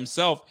was by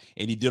himself,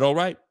 and he did all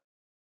right.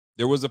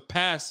 There was a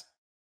pass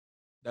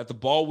that the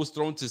ball was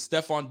thrown to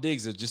Stephon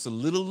Diggs. It's just a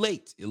little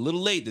late. The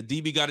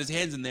DB got his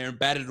hands in there and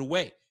batted it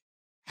away.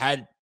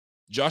 Had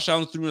Josh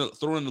Allen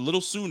thrown it a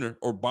little sooner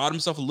or bought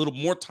himself a little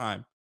more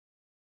time,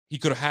 he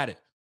could have had it.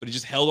 But he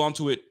just held on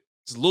to it.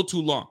 It's a little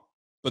too long.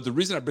 But the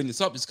reason I bring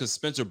this up is because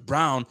Spencer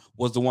Brown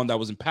was the one that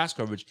was in pass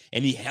coverage,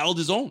 and he held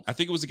his own. I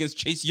think it was against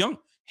Chase Young.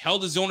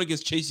 Held his own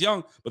against Chase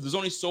Young, but there's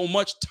only so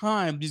much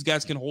time these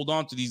guys can hold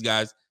on to these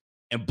guys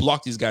and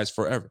block these guys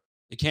forever.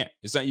 They can't.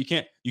 It's not, you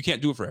can't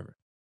do it forever.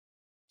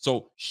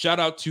 So shout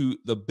out to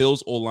the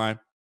Bills O-line.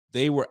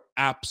 They were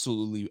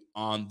absolutely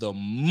on the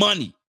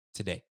money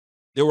today.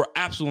 They were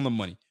absolutely on the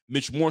money.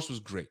 Mitch Morse was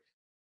great.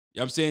 You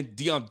know what I'm saying?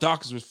 Dion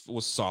Dawkins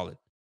was solid.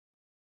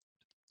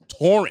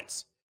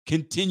 Torrance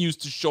continues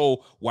to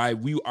show why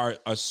we are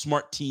a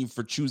smart team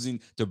for choosing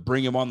to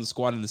bring him on the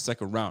squad in the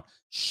second round.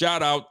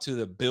 Shout out to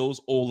the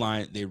Bills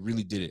O-line. They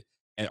really did it.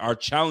 And our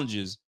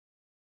challenges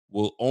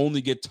will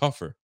only get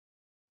tougher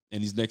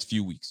in these next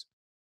few weeks.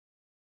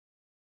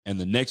 And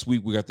the next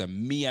week, we got the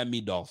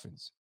Miami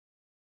Dolphins.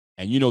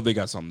 And you know they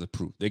got something to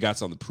prove.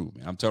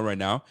 Man. I'm telling you right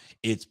now,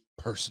 it's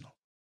personal.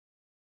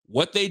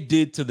 What they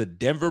did to the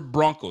Denver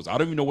Broncos, I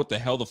don't even know what the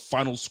hell the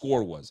final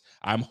score was.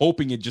 I'm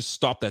hoping it just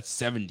stopped at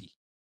 70.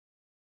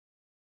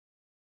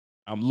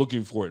 I'm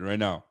looking for it right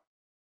now.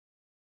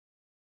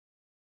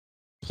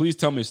 Please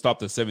tell me it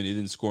stopped at 70. It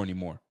didn't score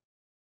anymore.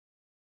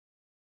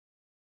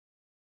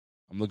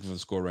 I'm looking for the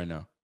score right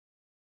now.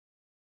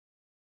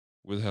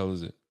 Where the hell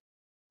is it?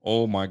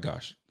 Oh my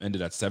gosh.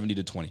 Ended at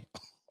 70-20.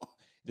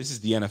 This is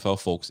the NFL,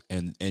 folks.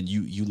 And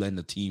you letting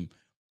the team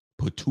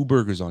put 2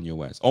 burgers on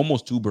your ass.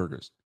 Almost 2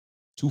 burgers.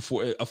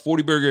 A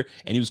 40 burger,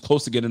 and he was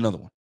close to getting another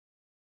one.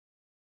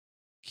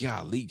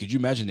 Golly, could you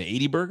imagine the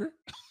 80 burger?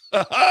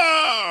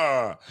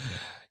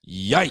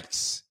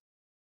 Yikes.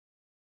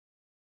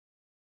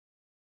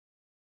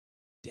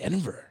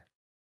 Denver.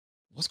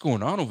 What's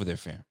going on over there,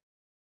 fam?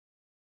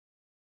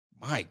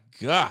 My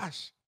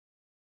gosh.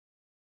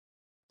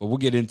 But we'll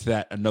get into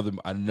that another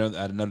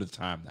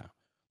time now.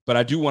 But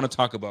I do want to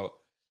talk about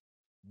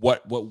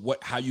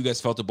how you guys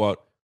felt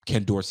about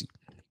Ken Dorsey.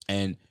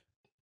 And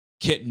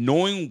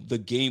knowing the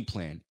game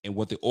plan and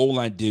what the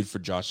O-line did for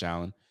Josh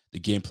Allen, the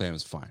game plan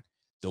was fine.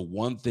 The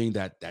one thing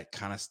that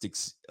kind of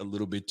sticks a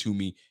little bit to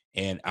me,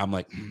 and I'm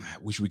like, I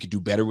wish we could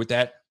do better with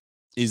that,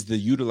 is the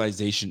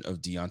utilization of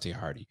Deontay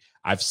Hardy.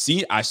 I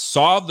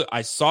saw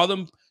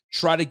them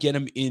try to get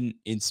him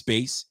in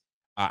space.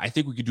 I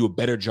think we could do a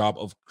better job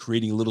of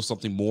creating a little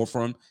something more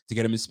for him to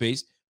get him in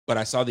space. But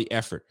I saw the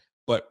effort.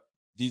 But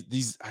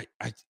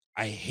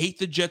I hate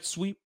the jet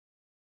sweep.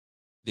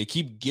 They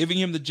keep giving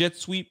him the jet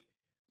sweep.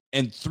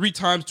 And 2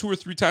 or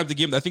 3 times they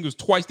gave him, I think it was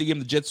twice they gave him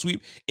the jet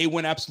sweep. It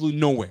went absolutely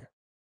nowhere.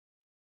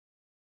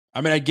 I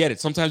mean, I get it.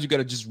 Sometimes you got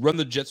to just run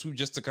the jet sweep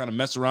just to kind of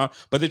mess around.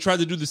 But they tried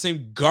to do the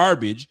same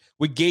garbage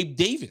with Gabe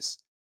Davis.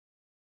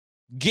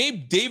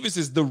 Gabe Davis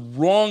is the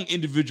wrong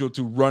individual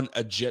to run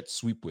a jet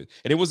sweep with.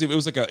 And it was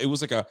like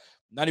a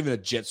not even a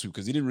jet sweep,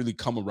 because he didn't really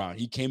come around.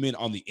 He came in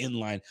on the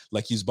inline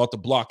like he's about to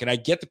block. And I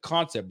get the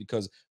concept,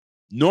 because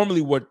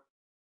Normally what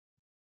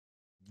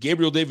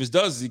Gabriel Davis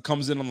does is he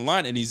comes in on the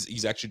line and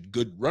he's actually a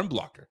good run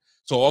blocker.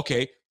 So,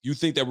 okay, you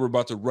think that we're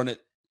about to run it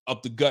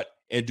up the gut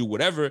and do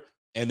whatever,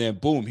 and then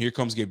boom, here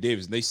comes Gabe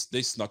Davis. And they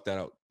snuck that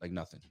out like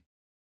nothing.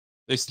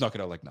 They snuck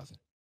it out like nothing.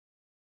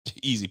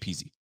 Easy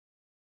peasy.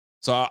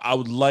 So I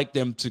would like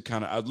them to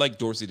I'd like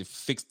Dorsey to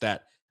fix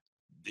that,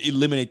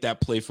 eliminate that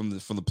play from the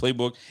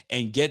playbook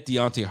and get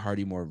Deontay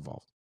Hardy more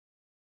involved.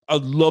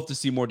 I'd love to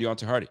see more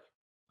Deontay Hardy.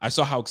 I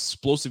saw how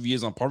explosive he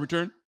is on punt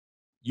return.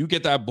 You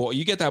get that boy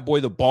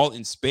the ball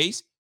in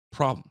space,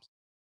 problems.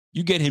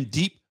 You get him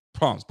deep,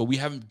 problems. But we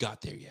haven't got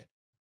there yet.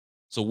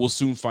 So we'll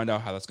soon find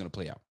out how that's going to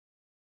play out.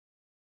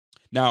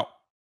 Now,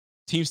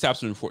 team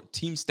stats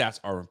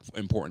are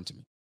important to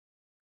me.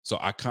 So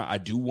I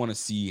do want to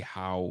see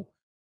how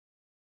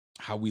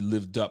we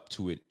lived up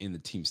to it in the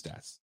team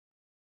stats.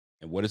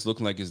 And what it's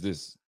looking like is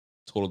this: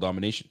 total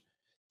domination.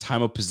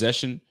 Time of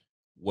possession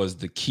was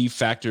the key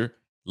factor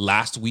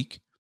last week,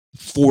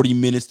 40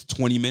 minutes to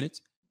 20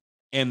 minutes.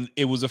 And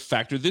it was a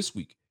factor this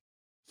week,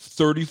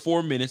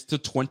 34 minutes to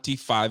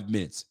 25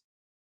 minutes.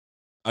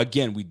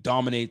 Again, we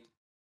dominate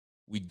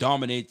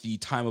the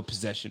time of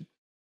possession.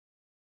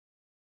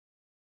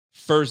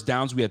 First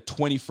downs, we had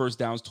 20 first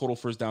downs, total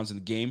first downs in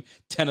the game,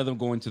 10 of them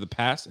going to the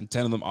pass, and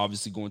 10 of them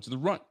obviously going to the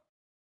run.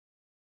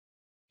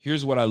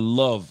 Here's what I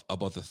love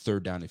about the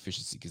third down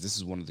efficiency, because this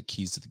is one of the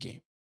keys to the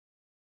game.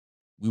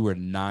 We were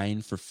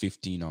 9 for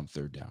 15 on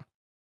third down.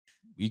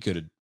 We could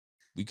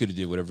have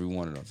did whatever we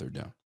wanted on third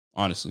down,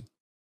 honestly.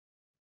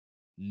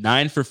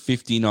 9 for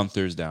 15 on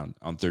third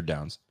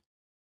downs.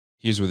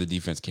 Here's where the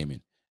defense came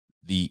in.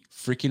 The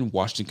freaking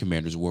Washington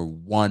Commanders were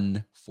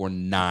 1 for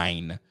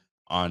 9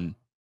 on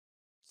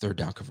third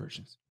down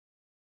conversions.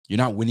 You're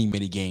not winning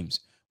many games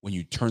when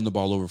you turn the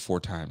ball over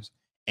 4 times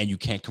and you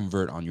can't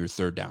convert on your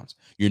third downs.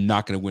 You're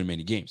not going to win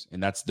many games.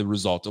 And that's the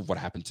result of what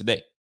happened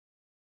today.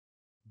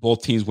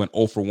 Both teams went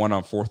 0 for 1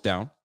 on fourth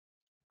down.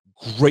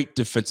 Great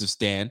defensive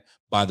stand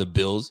by the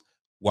Bills.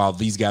 While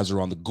these guys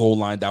are on the goal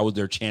line, that was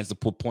their chance to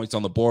put points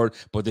on the board.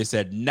 But they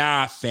said,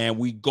 nah, fam,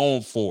 we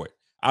going for it.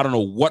 I don't know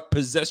what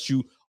possessed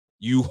you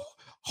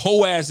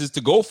hoe asses to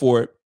go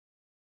for it.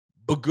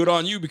 But good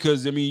on you,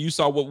 because, I mean, you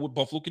saw what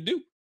Buffalo could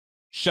do.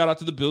 Shout out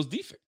to the Bills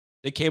defense.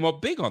 They came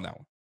up big on that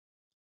one.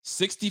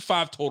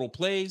 65 total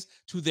plays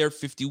to their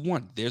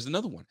 51. There's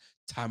another one.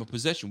 Time of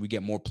possession. We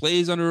get more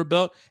plays under our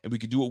belt, and we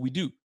can do what we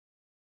do.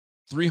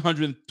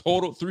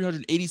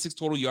 386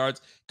 total yards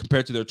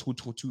compared to their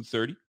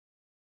 230.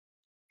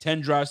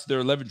 10 drives to their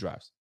 11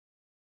 drives.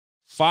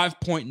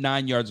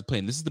 5.9 yards of play.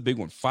 And this is the big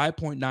one.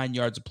 5.9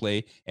 yards of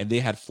play, and they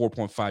had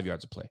 4.5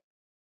 yards of play.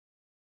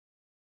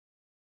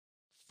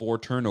 4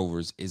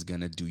 turnovers is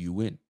going to do you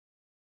in.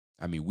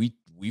 I mean,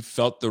 we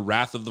felt the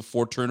wrath of the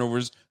 4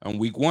 turnovers on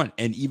week 1.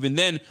 And even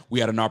then, we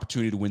had an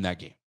opportunity to win that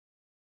game.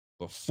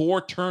 But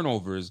 4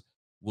 turnovers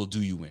will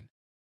do you in.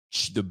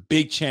 The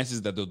big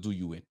chances that they'll do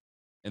you in.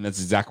 And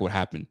that's exactly what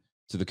happened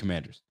to the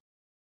Commanders.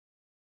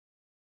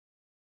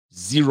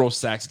 0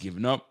 sacks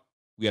given up.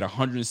 We had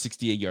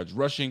 168 yards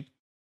rushing,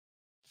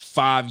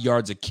 5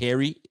 yards a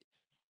carry.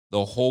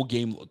 The whole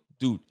game,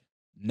 dude,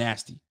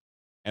 nasty.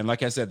 And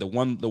like I said, the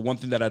one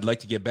thing that I'd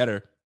like to get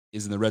better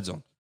is in the red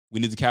zone. We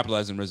need to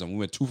capitalize in the red zone. We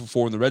went 2 for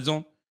 4 in the red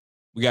zone.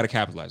 We got to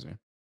capitalize, man.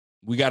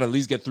 We got to at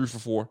least get 3 for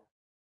 4.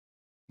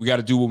 We got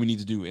to do what we need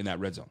to do in that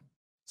red zone.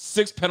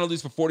 6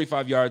 penalties for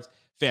 45 yards.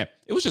 Fam,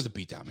 it was just a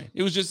beatdown, man.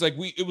 It was just like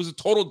it was a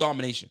total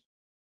domination.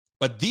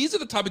 But these are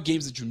the type of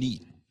games that you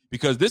need,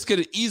 because this could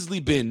have easily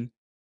been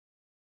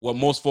what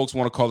most folks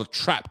want to call a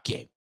trap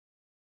game.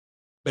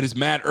 But it's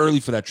mad early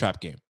for that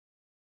trap game.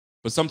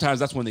 But sometimes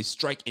that's when they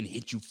strike and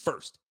hit you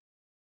first.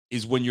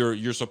 Is when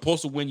you're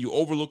supposed to win. You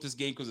overlook this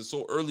game because it's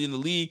so early in the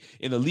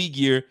league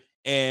year,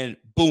 and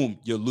boom,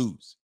 you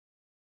lose.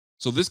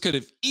 So this could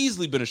have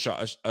easily been a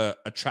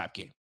trap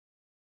game.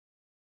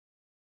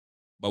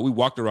 But we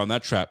walked around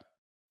that trap.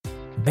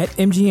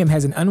 BetMGM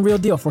has an unreal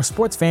deal for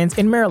sports fans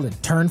in Maryland.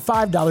 Turn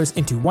 $5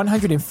 into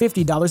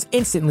 $150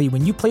 instantly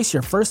when you place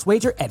your first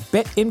wager at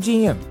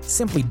BetMGM.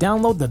 Simply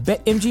download the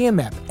BetMGM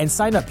app and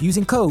sign up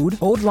using code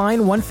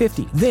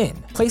OldLine150. Then,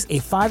 place a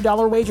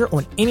 $5 wager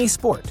on any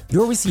sport.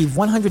 You'll receive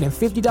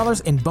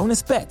 $150 in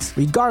bonus bets,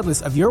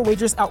 regardless of your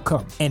wager's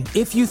outcome. And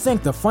if you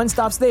think the fun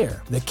stops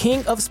there, the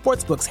king of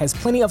sportsbooks has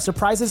plenty of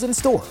surprises in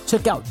store.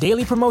 Check out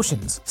daily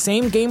promotions,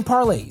 same-game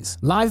parlays,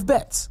 live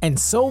bets, and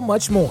so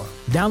much more.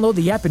 Download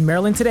the app in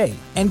Maryland today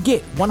and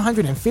get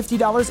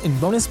 $150 in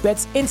bonus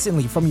bets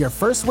instantly from your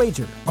first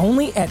wager,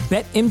 only at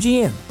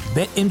BetMGM.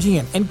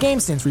 BetMGM and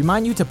GameSense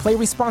remind you to play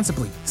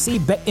responsibly. See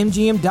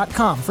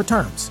BetMGM.com for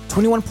terms.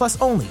 21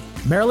 plus only.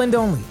 Maryland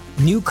only.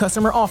 New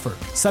customer offer.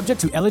 Subject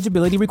to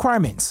eligibility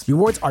requirements.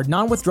 Rewards are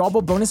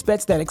non-withdrawable bonus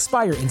bets that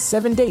expire in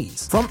 7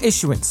 days. From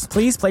issuance,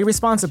 please play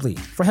responsibly.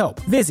 For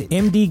help, visit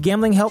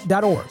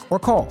mdgamblinghelp.org or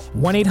call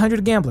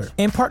 1-800-GAMBLER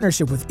in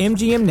partnership with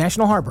MGM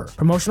National Harbor.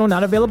 Promotional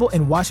not available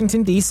in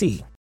Washington,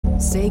 D.C.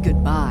 Say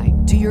goodbye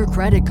to your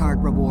credit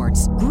card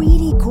rewards.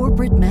 Greedy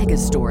corporate mega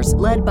stores,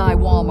 led by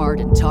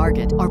Walmart and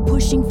Target, are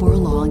pushing for a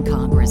law in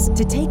Congress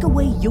to take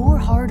away your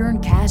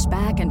hard-earned cash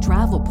back and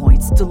travel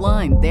points to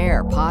line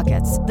their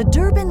pockets. The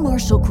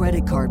Durbin-Marshall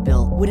credit card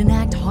bill would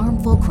enact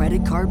harmful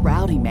credit card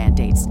routing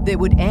mandates that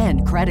would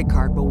end credit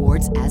card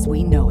rewards as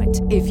we know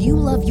it. If you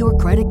love your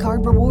credit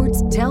card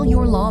rewards, tell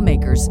your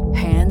lawmakers,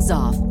 hands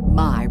off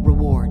my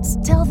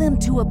rewards. Tell them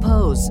to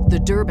oppose the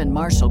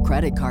Durbin-Marshall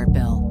credit card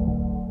bill.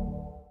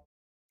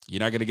 You're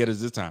not going to get us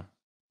this time.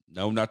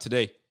 No, not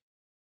today.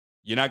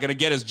 You're not going to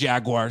get us,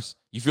 Jaguars.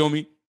 You feel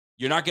me?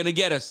 You're not going to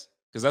get us,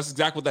 because that's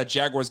exactly what that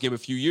Jaguars game a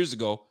few years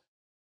ago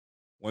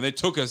when they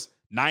took us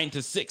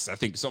 9-6, I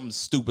think, something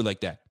stupid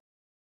like that.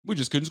 We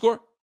just couldn't score.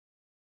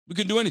 We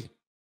couldn't do anything.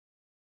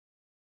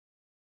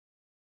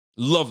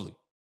 Lovely.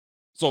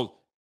 So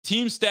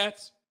team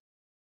stats,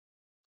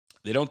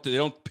 they don't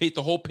paint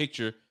the whole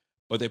picture,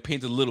 but they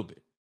paint a little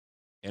bit.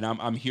 And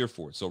I'm here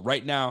for it. So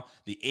right now,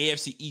 the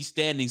AFC East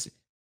standings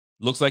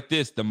looks like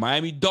this. The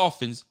Miami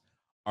Dolphins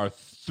are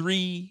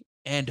 3-0.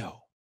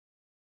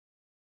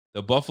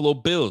 The Buffalo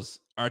Bills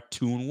are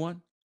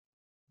 2-1.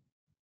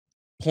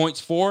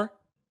 Points for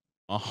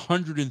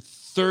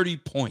 130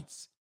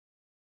 points.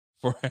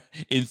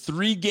 In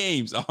 3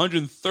 games,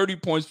 130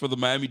 points for the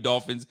Miami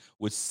Dolphins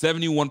with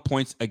 71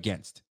 points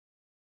against.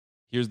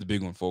 Here's the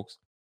big one, folks.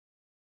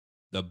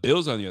 The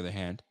Bills, on the other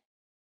hand,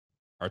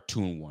 are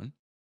 2-1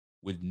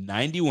 with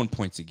 91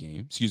 points a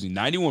game.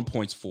 91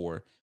 points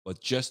for, but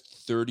just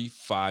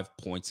 35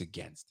 points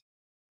against.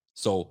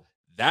 So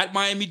that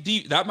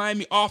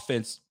Miami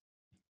offense,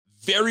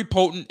 very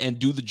potent and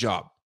do the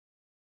job.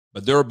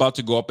 But they're about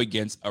to go up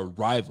against a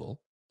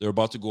rival. They're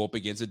about to go up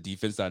against a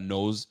defense that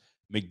knows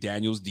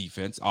McDaniel's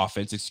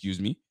offense,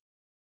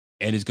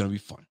 and it's going to be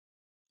fun.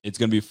 It's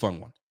going to be a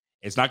fun one.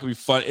 It's not going to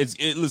be fun.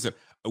 Listen,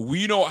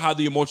 we know how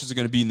the emotions are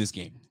going to be in this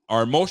game.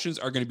 Our emotions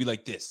are going to be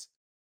like this.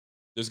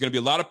 There's going to be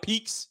a lot of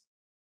peaks,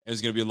 and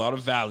there's going to be a lot of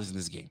valleys in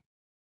this game.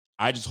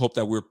 I just hope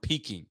that we're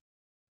peaking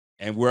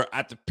and we're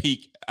at the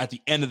peak at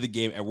the end of the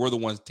game, and we're the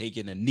ones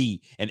taking a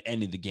knee and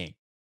ending the game.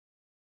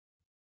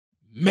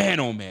 Man,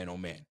 oh man, oh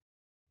man.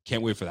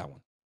 Can't wait for that one.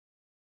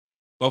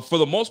 But for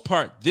the most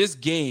part, this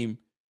game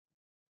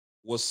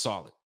was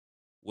solid.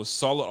 Was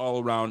solid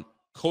all around.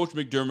 Coach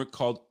McDermott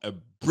called a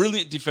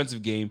brilliant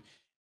defensive game.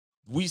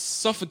 We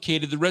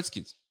suffocated the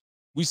Redskins.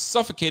 We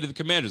suffocated the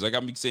Commanders. I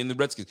got me saying the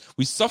Redskins.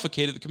 We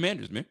suffocated the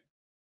Commanders, man.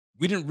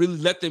 We didn't really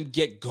let them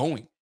get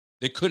going.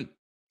 They couldn't.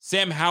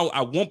 Sam Howell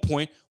at one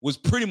point was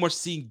pretty much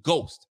seeing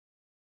ghost,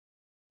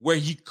 where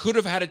he could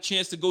have had a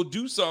chance to go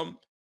do something.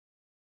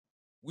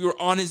 We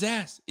were on his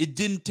ass. It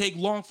didn't take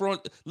long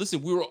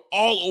listen, we were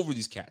all over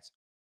these cats.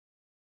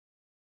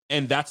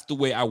 And that's the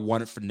way I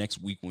want it for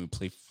next week when we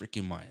play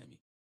freaking Miami.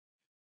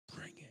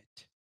 Bring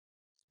it.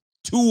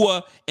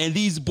 Tua and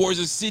these boys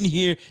are sitting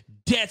here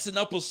dancing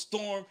up a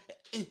storm.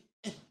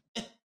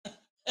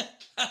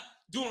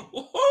 Doing,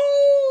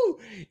 woohoo!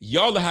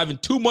 Y'all are having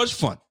too much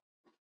fun.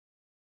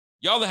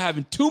 Y'all are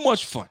having too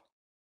much fun.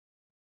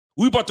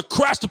 We about to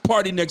crash the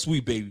party next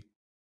week, baby.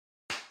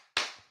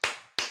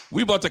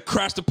 We about to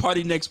crash the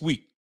party next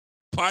week.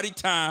 Party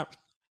time.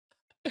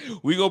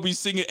 We gonna be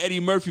singing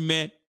Eddie Murphy,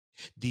 man.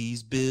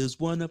 These Bills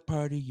wanna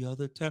party all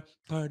the time,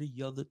 party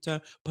all the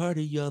time,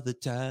 party all the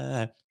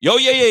time. Yo,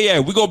 yeah.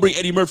 We gonna bring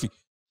Eddie Murphy.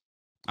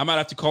 I might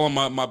have to call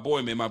him my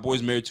boy, man. My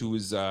boy's married to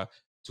his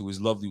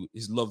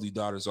lovely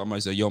daughter, so I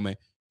might say, yo, man,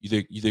 you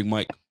think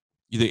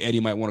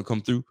Eddie might want to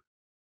come through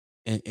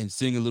and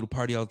sing a little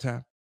party all the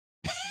time?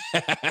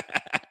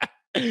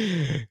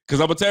 Because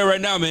I'm gonna tell you right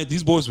now, man,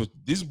 these boys were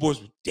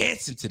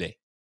dancing today.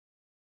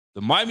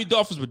 The Miami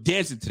Dolphins were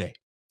dancing today.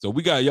 So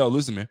we got,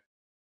 listen, man.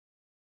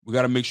 We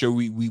got to make sure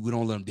we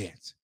don't let them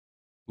dance.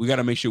 We got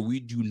to make sure we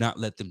do not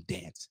let them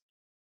dance.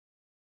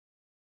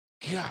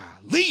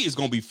 Golly, it's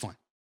going to be fun.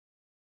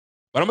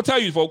 But I'm going to tell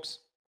you, folks,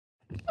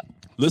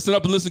 listen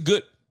up and listen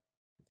good.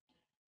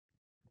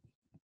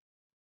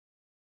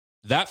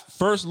 That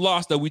first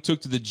loss that we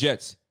took to the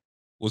Jets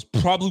was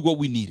probably what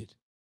we needed.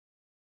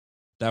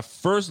 That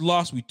first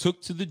loss we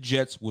took to the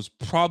Jets was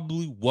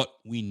probably what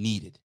we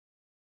needed.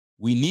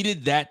 We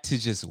needed that to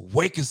just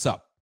wake us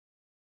up.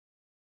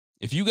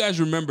 If you guys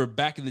remember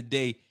back in the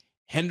day,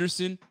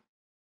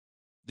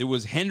 there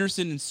was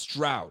Henderson and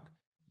Stroud,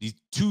 these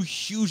two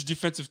huge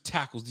defensive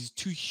tackles, these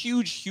two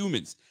huge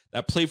humans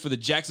that played for the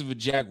Jacksonville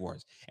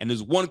Jaguars. And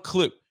there's one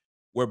clip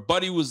where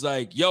Buddy was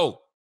like,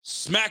 yo,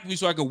 smack me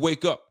so I can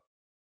wake up.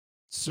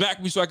 Smack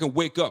me so I can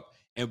wake up.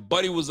 And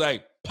Buddy was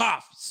like,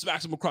 pop,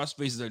 smacks him across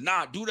the face. He's like,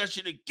 nah, do that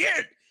shit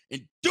again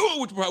and do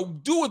it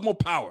with more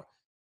power.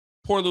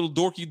 Poor little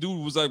dorky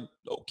dude was like,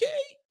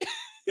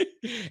 okay.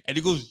 And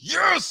he goes,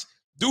 yes.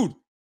 Dude,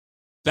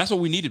 that's what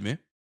we needed, man.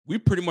 We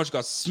pretty much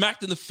got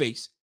smacked in the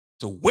face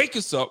to wake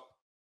us up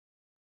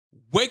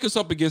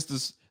against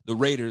the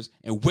Raiders,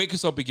 and wake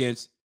us up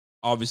against,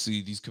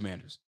 obviously, these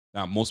Commanders.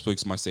 Now, most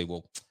folks might say,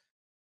 well,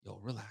 yo,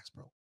 relax,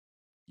 bro.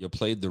 You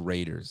played the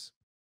Raiders.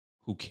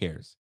 Who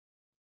cares?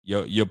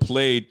 You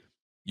played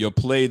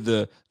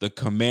the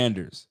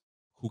Commanders.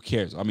 Who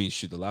cares? I mean,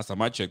 shoot, the last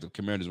time I checked, the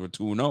Commanders were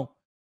 2-0.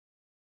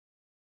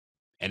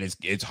 And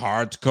it's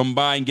hard to come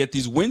by and get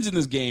these wins in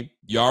this game.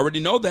 You already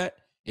know that.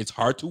 It's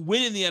hard to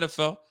win in the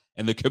NFL,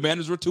 and the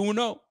Commanders were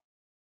 2-0.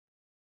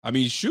 I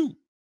mean, shoot.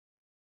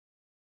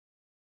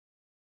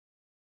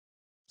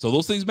 So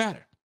those things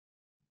matter.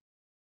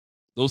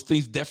 Those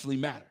things definitely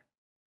matter.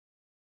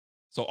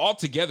 So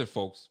altogether,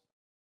 folks,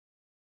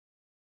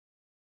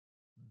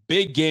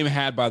 big game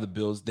had by the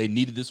Bills. They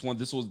needed this one.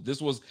 This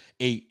was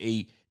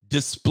a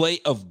display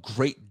of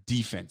great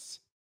defense.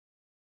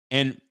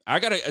 And I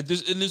gotta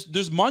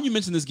there's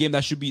monuments in this game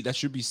that should be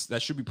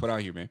put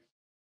out here, man.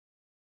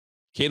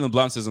 Caitlin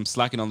Blount says I'm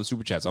slacking on the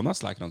super chats. I'm not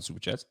slacking on the super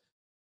chats.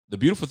 The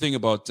beautiful thing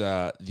about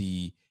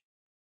the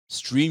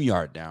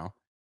StreamYard now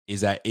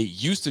is that it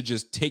used to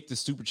just take the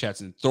super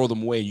chats and throw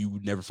them away. You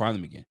would never find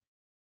them again.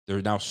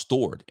 They're now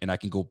stored, and I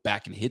can go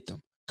back and hit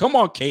them. Come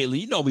on, Caitlin.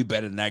 You know me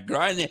better than that,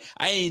 girl. I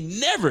ain't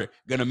never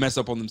gonna mess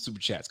up on them super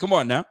chats. Come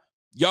on now.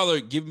 Y'all are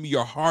giving me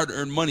your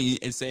hard-earned money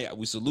and say,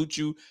 we salute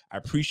you. I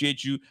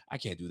appreciate you. I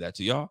can't do that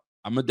to y'all.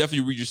 I'm going to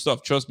definitely read your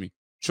stuff. Trust me.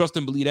 Trust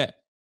and believe that.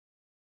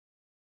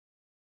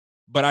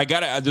 But I got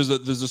to,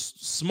 there's a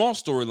small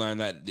storyline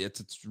that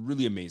it's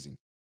really amazing.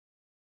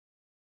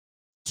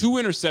 2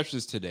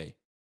 interceptions today.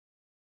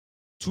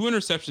 2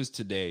 interceptions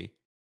today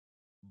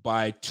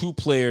by 2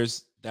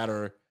 players that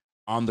are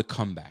on the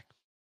comeback.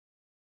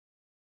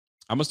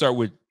 I'm going to start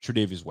with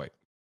Tre'Davious White.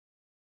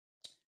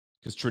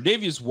 Because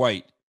Tre'Davious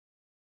White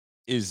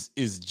is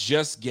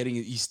just getting,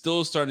 he's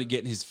still starting to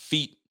get his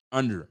feet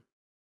under him.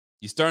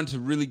 He's starting to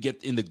really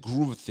get in the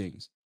groove of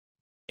things.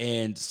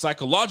 And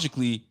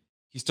psychologically,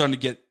 he's starting to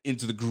get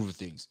into the groove of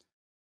things.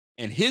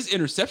 And his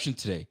interception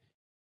today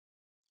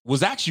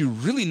was actually a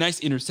really nice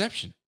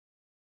interception.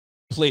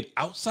 Played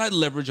outside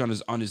leverage on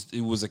his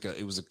it was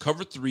a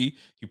cover 3.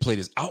 He played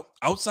his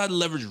outside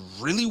leverage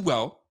really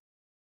well.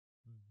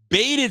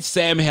 Baited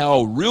Sam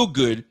Howell real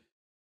good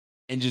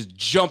and just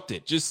jumped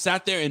it. Just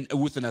sat there and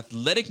with an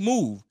athletic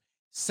move,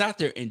 sat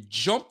there and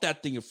jumped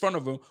that thing in front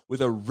of him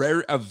with a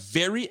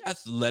very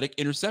athletic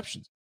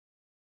interception.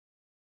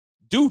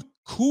 Dude,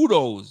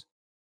 kudos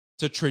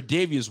to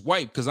Tre'Davious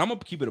White, because I'm going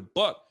to keep it a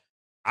buck.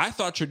 I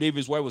thought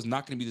Tre'Davious White was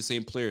not going to be the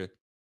same player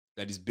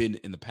that he's been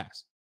in the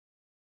past.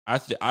 I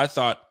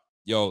thought,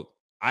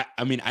 I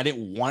mean, I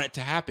didn't want it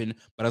to happen,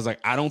 but I was like,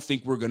 I don't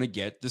think we're going to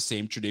get the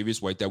same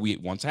Tre'Davious White that we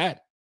once had.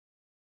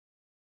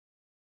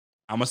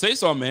 I'm going to say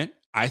something, man.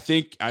 I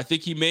think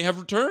he may have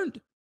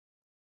returned.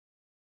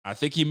 I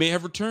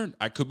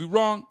could be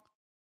wrong.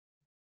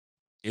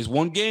 It's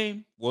 1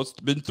 game. Well, it's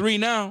been 3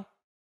 now.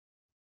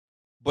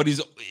 But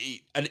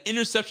an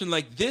interception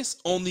like this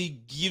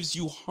only gives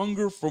you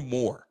hunger for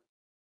more.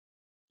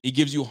 It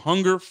gives you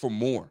hunger for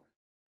more.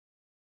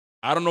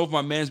 I don't know if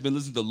my man's been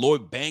listening to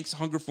Lloyd Banks'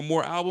 Hunger for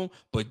More album,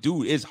 but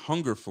dude, it's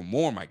hunger for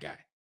more, my guy.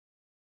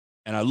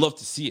 And I love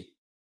to see it.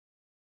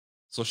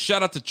 So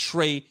shout out to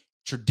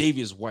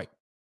Tre'Davious White.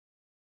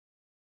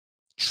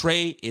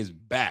 Trey is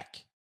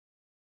back.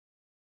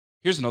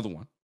 Here's another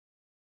one.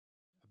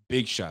 A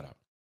big shout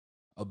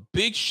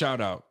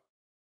out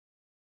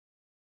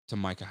to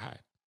Micah Hyde.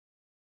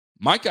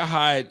 Micah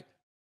Hyde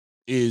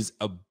is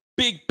a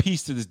big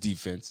piece to this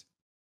defense.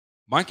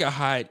 Micah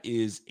Hyde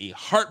is a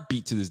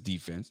heartbeat to this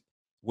defense.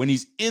 When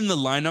he's in the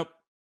lineup,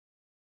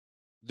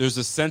 there's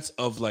a sense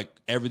of like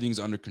everything's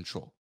under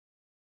control.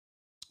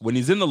 When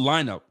he's in the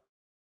lineup,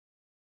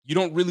 you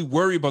don't really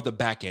worry about the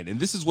back end. And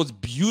this is what's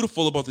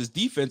beautiful about this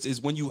defense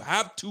is when you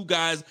have 2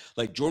 guys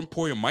like Jordan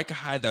Poyer and Micah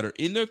Hyde that are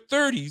in their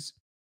 30s.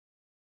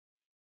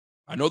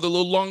 I know they're a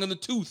little long in the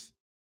tooth,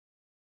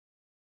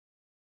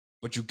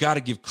 but you got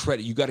to give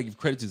credit. You got to give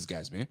credit to these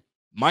guys, man.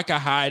 Micah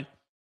Hyde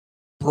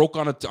broke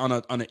on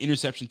an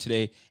interception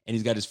today, and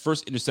he's got his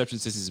first interception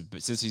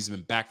since he's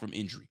been back from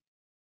injury.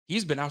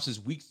 He's been out since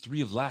week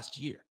 3 of last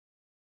year.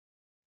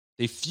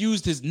 They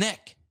fused his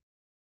neck.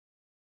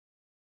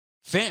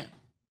 Fam,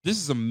 this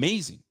is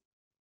amazing.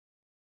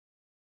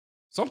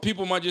 Some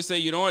people might just say,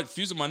 you know what,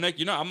 fusing my neck,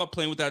 I'm not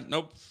playing with that.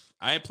 Nope,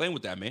 I ain't playing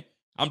with that, man.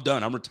 I'm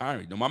done. I'm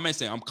retiring. No, my man's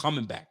saying I'm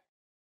coming back.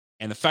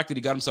 And the fact that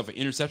he got himself an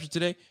interception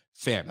today,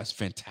 fam, that's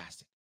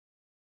fantastic.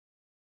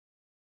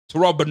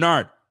 Terrell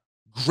Bernard,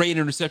 great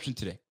interception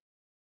today.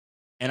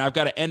 And I've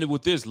got to end it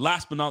with this,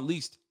 last but not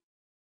least,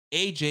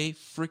 AJ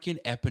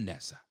freaking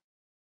Epinesa.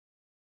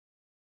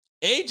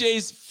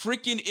 AJ's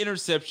freaking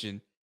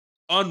interception,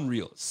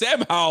 unreal.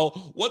 Sam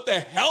Howell, what the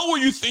hell were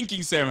you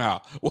thinking, Sam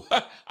Howell?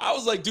 I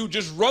was like, dude,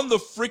 just run the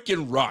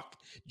freaking rock.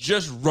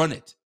 Just run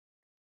it.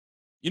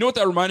 You know what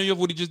that reminded me of,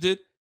 what he just did?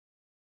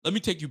 Let me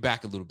take you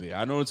back a little bit.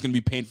 I know it's going to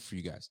be painful for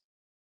you guys.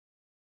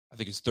 I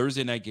think it's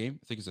Thursday night game.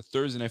 I think it's a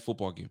Thursday night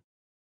football game.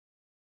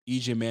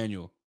 EJ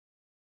Manuel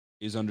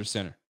is under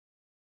center.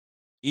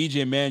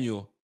 EJ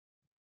Manuel,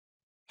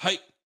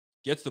 height,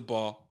 gets the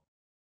ball,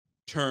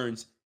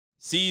 turns,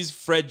 sees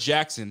Fred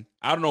Jackson.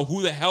 I don't know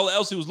who the hell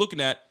else he was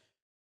looking at.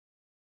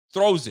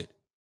 Throws it.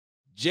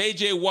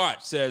 J.J.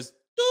 Watt says,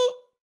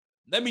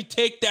 let me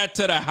take that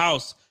to the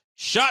house.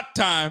 Shot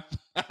time.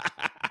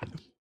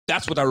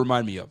 That's what that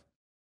reminded me of.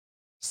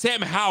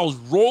 Sam Howell's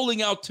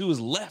rolling out to his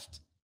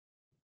left.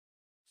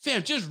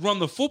 Fam, just run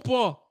the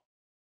football.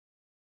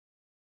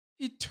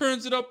 He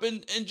turns it up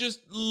and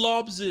just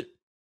lobs it.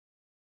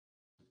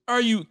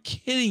 Are you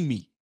kidding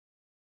me?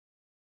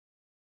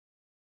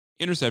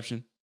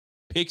 Interception,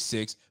 pick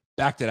 6,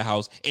 back to the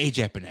house,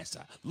 AJ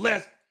Epinesa.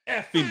 Let's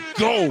effing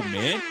go,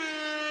 man.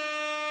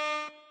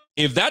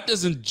 If that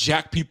doesn't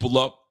jack people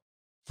up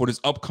for this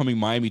upcoming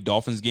Miami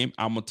Dolphins game,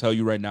 I'm gonna tell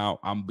you right now,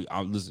 I'm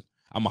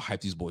gonna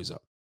hype these boys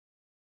up.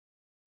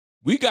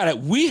 We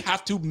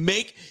have to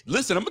make,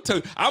 listen, I'm gonna tell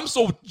you, I'm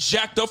so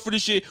jacked up for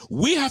this shit.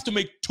 We have to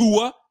make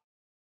Tua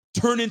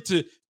turn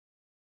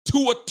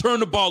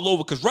the ball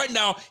over, because right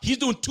now he's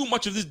doing too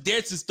much of this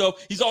dancing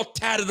stuff. He's all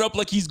tatted up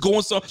like he's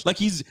going like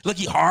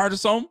he hard or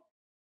something.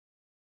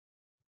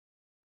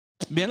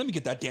 Man, let me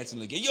get that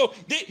dancing again. Yo,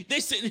 they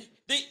sitting,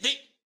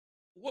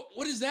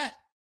 what is that?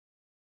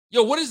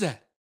 Yo, what is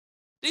that?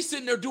 They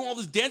sitting there doing all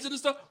this dancing and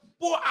stuff.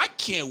 Boy, I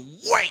can't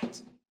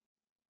wait.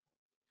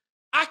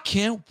 I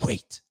can't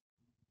wait.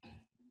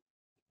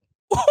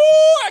 Woo,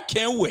 I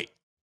can't wait.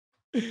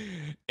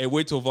 And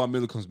wait till Von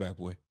Miller comes back,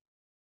 boy.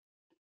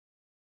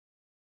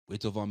 Wait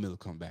till Von Miller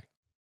come back.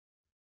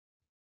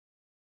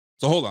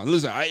 So hold on.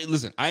 Listen,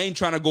 I ain't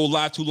trying to go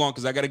live too long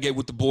because I got to get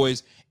with the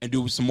boys and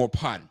do some more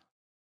potting.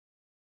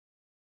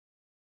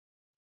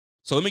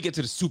 So let me get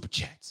to the super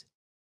chats,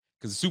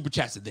 because the super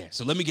chats are there.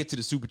 So let me get to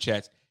the super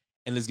chats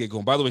and let's get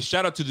going. By the way,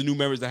 shout out to the new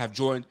members that have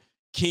joined.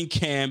 King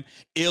Cam,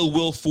 Ill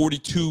Will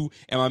 42,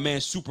 and my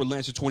man Super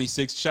Lancer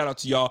 26. Shout out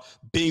to y'all.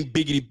 Bing,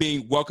 biggity,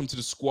 bing. Welcome to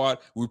the squad.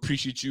 We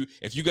appreciate you.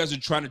 If you guys are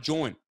trying to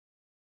join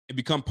and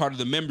become part of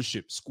the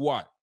membership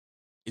squad,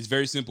 it's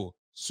very simple.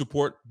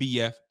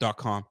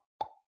 Supportbf.com.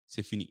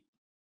 C'est fini.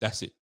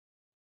 That's it.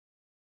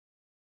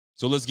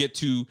 So let's get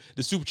to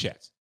the super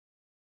chats.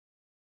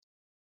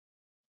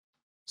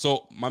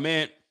 So my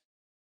man,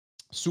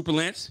 Super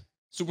Lancer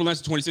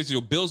 26,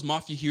 Bills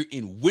Mafia here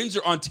in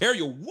Windsor,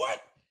 Ontario.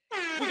 What?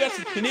 We got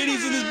some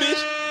Canadians in this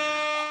bitch.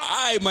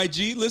 All right, my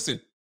G. Listen,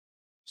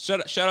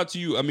 shout out to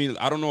you. I mean,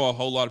 I don't know a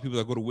whole lot of people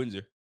that go to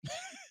Windsor.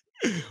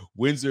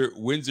 Windsor's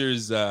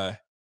Windsor's a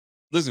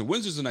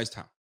nice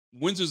town.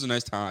 Windsor's a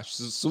nice town.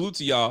 Salute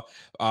to y'all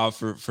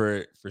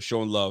for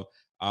showing love.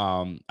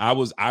 I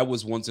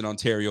was once in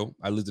Ontario.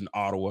 I lived in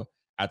Ottawa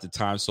at the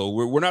time, so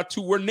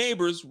we're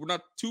neighbors. We're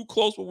not too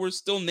close, but we're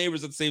still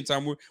neighbors at the same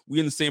time. We're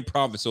in the same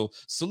province. So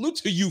salute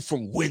to you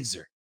from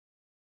Windsor.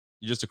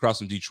 You're just across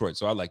from Detroit,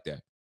 so I like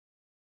that.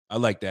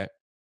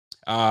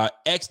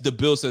 X the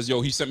Bill says, yo,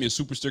 he sent me a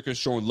super sticker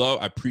showing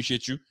love. I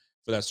appreciate you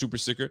for that super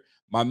sticker.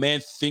 My man,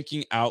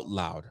 Thinking Out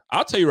Loud.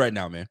 I'll tell you right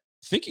now, man.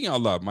 Thinking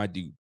Out Loud, my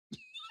dude.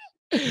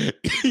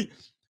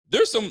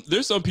 There's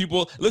some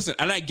people, listen,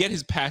 and I get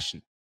his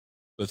passion,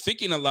 but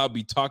Thinking Out Loud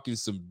be talking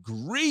some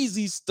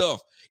crazy stuff.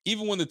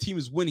 Even when the team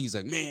is winning, he's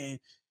like, man,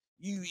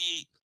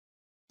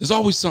 there's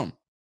always something.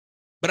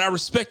 But I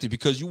respect it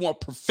because you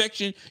want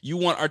perfection. You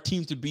want our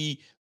team to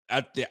be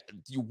at the,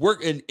 you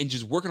work and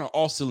just working on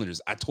all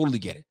cylinders. I totally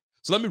get it.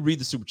 So let me read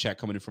the super chat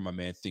coming in from my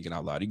man Thinking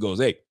Out Loud. He goes,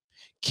 hey,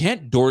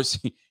 Kent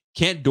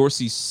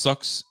Dorsey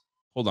sucks.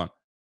 Hold on.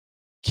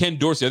 Ken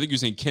Dorsey, I think you're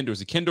saying Ken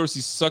Dorsey. Ken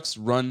Dorsey sucks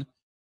run.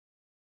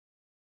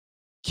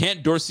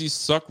 Can't Dorsey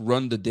suck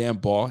run the damn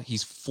ball?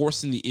 He's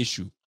forcing the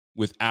issue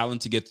with Allen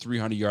to get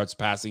 300 yards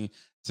passing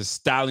to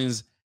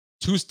Stallions.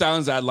 2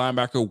 Stallions at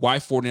linebacker. Why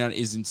 49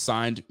 isn't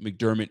signed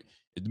McDermott?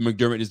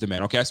 McDermott is the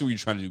man. Okay, I see what you're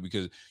trying to do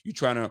because you're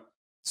trying to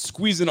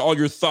squeeze in all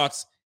your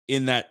thoughts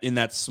in that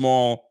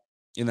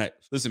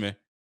listen, man.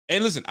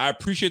 And listen, I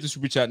appreciate the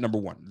super chat number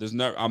 1.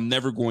 I'm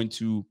never going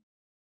to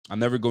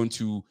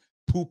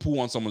poo-poo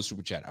on someone's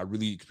super chat. I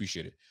really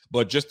appreciate it.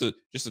 But just a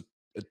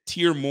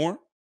tier more,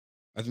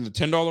 I think the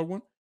 $10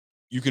 one,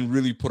 you can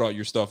really put out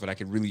your stuff and I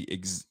can really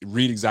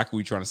read exactly what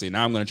you're trying to say.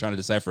 Now I'm going to try to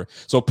decipher.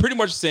 So pretty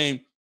much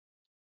saying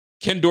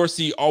Ken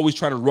Dorsey always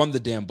trying to run the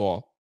damn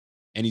ball.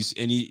 And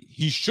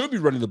he should be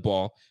running the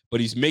ball, but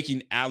he's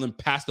making Allen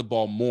pass the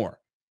ball more.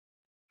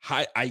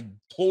 I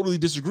totally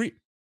disagree.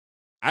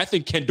 I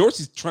think Ken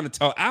Dorsey's trying to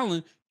tell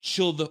Allen,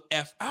 chill the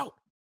F out.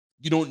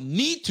 You don't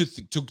need to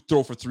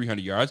throw for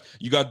 300 yards.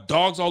 You got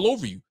dogs all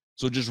over you.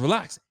 So just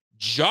relax.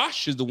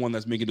 Josh is the one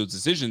that's making those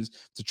decisions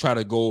to try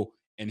to go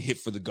and hit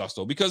for the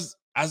gusto. Because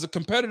as a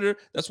competitor,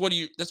 that's what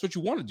you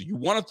want to do. You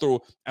want to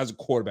throw as a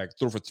quarterback,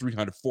 throw for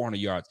 300, 400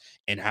 yards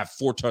and have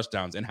 4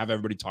 touchdowns and have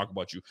everybody talk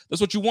about you. That's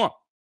what you want.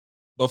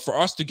 But for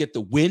us to get the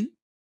win,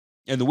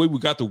 and the way we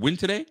got the win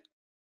today,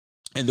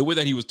 and the way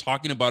that he was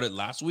talking about it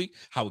last week,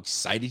 how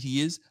excited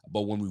he is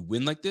about when we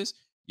win like this,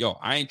 yo,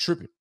 I ain't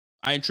tripping.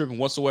 I ain't tripping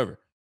whatsoever.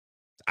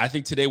 I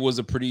think today was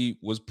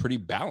pretty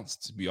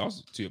balanced, to be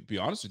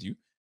honest with you.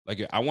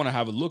 Like, I want to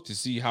have a look to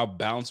see how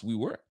balanced we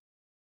were.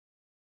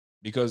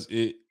 Because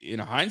in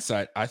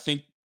hindsight, I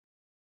think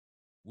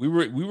we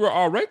were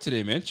all right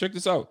today, man. Check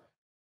this out.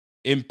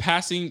 In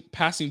passing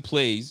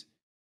plays,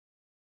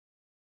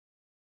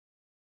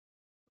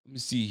 let me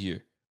see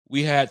here.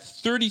 We had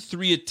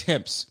 33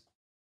 attempts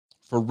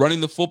for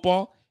running the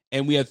football,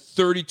 and we had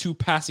 32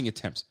 passing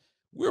attempts.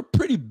 We're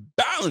pretty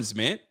balanced,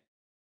 man.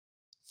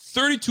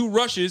 32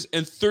 rushes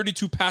and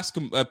 32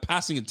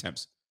 passing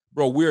attempts.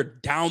 Bro, we're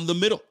down the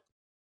middle.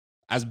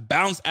 as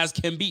balanced as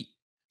can be.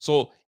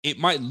 So it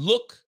might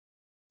look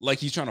like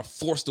he's trying to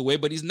force the way,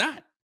 but he's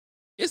not.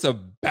 It's a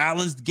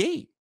balanced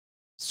game,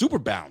 super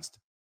balanced.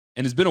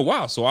 And it's been a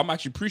while, so I'm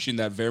actually appreciating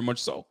that very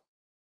much so.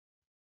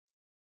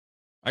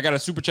 I got a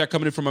super chat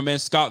coming in from my man,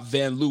 Scott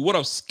Van Loo. What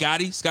up,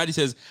 Scotty? Scotty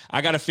says,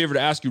 I got a favor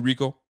to ask you,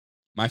 Rico.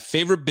 My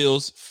favorite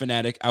Bills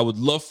fanatic, I would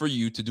love for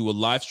you to do a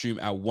live stream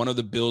at one of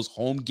the Bills'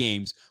 home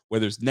games,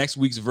 whether it's next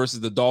week's versus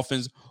the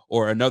Dolphins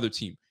or another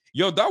team.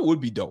 Yo, that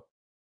would be dope.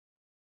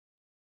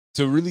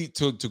 To really,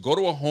 to go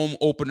to a home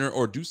opener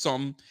or do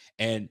something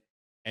and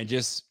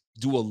just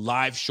do a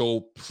live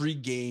show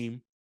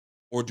pre-game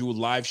or do a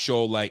live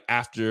show like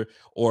after,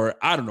 or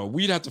I don't know.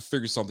 We'd have to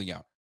figure something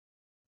out.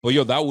 But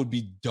yo, that would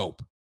be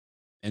dope.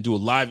 And do a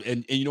live,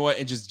 and you know what?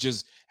 And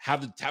just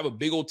have a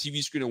big old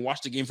TV screen and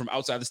watch the game from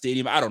outside the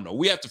stadium. I don't know.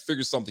 We have to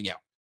figure something out.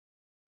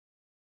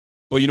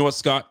 But you know what,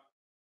 Scott?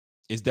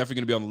 It's definitely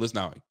going to be on the list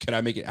now. Can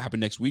I make it happen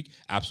next week?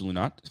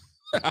 Absolutely not.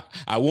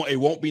 I won't. It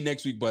won't be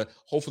next week, but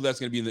hopefully that's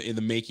going to be in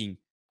the making.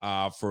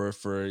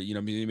 For you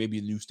know, maybe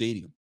a new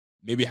stadium.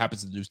 Maybe it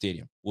happens in the new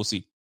stadium. We'll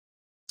see.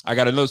 I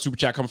got another super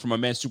chat coming from my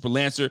man, Super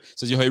Lancer.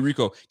 Says, yo, hey,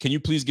 Rico, can you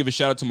please give a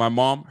shout out to my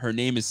mom? Her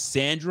name is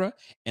Sandra.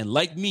 And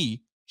like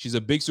me, she's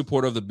a big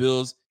supporter of the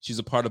Bills. She's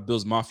a part of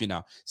Bills Mafia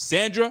now.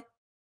 Sandra,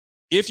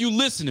 if you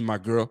listening, my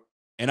girl,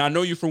 and I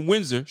know you're from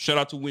Windsor, shout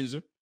out to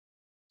Windsor.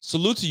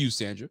 Salute to you,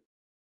 Sandra.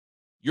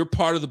 You're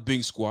part of the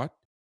Big Squad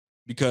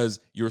because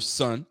your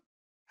son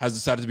has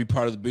decided to be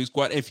part of the Big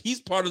Squad. If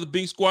he's part of the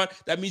Big Squad,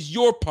 that means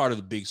you're part of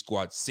the Big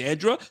Squad,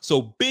 Sandra.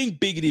 So bing,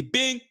 biggity,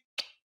 bing,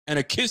 and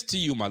a kiss to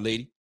you, my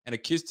lady. And a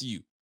kiss to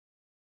you.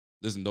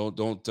 Listen,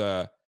 don't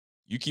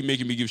you keep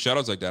making me give shout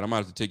outs like that. I'm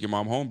gonna have to take your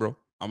mom home, bro.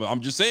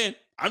 I'm just saying,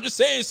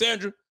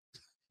 Sandra.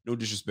 No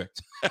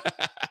disrespect.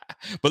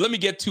 But let me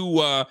get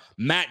to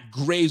Matt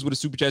Graves with a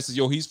super chat. Says,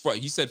 yo, he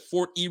said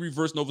Fort Erie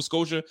versus Nova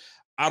Scotia.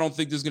 I don't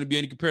think there's gonna be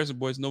any comparison,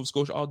 boys. Nova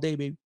Scotia all day,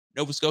 baby.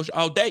 Nova Scotia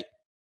all day.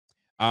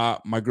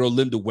 My girl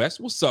Linda West,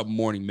 what's up,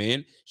 morning,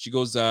 man? She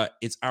goes,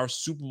 it's our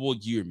Super Bowl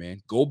year,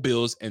 man. Go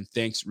Bills, and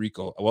thanks,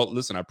 Rico. Well,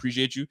 listen, I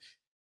appreciate you.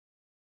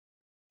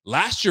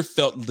 Last year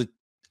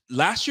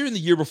and the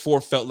year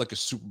before felt like a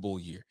Super Bowl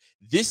year.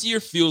 This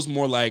year feels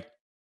more like,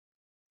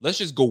 let's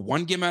just go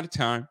one game at a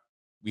time.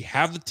 We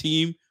have the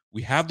team.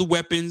 We have the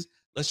weapons.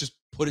 Let's just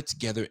put it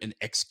together and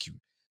execute.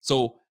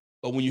 So,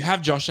 but when you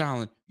have Josh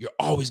Allen, you're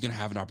always going to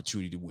have an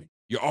opportunity to win.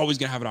 You're always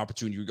going to have an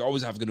opportunity. You're going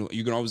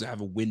to always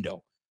have a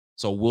window.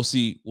 So we'll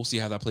see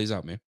how that plays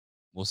out, man.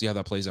 We'll see how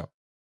that plays out.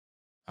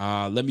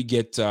 Let me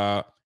get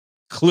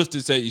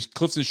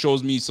Clifton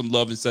shows me some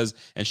love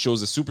and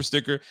shows a super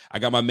sticker. I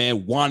got my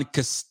man Juan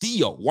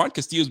Castillo. Juan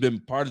Castillo's been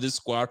part of this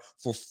squad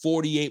for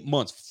 48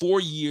 months. 4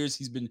 years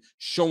he's been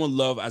showing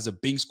love as a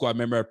Big Squad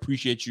member. I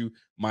appreciate you,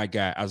 my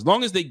guy. As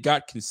long as they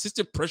got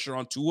consistent pressure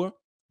on Tua,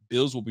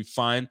 Bills will be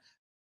fine.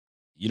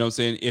 You know what I'm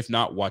saying? If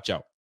not, watch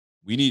out.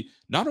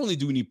 Not only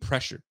do we need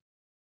pressure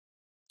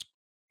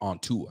on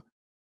Tua,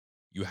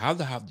 you have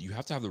to have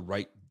the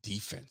right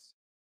defense.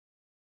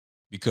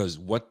 Because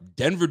what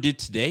Denver did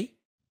today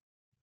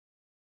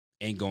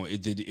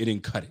it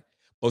didn't cut it.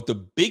 But the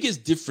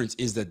biggest difference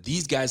is that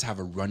these guys have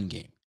a run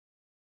game.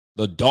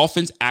 The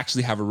Dolphins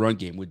actually have a run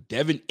game with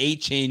Devin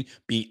A-Chain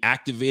being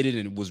activated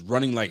and was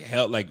running like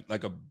hell, like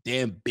a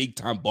damn big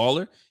time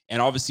baller. And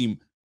obviously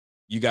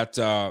you got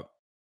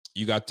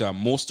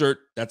Mostert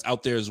that's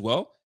out there as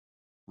well.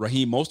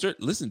 Raheem Mostert.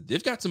 Listen,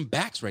 they've got some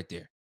backs right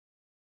there.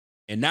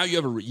 And now you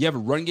have a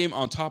run game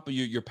on top of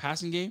your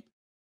passing game.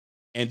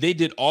 And they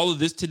did all of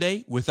this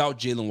today without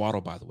Jalen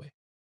Waddle, by the way.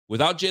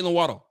 Without Jalen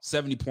Waddle,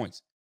 70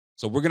 points.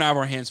 So we're going to have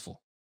our hands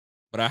full.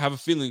 But I have a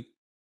feeling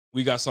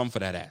we got something for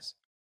that ass.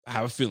 I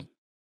have a feeling.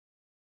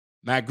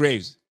 Matt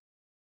Graves,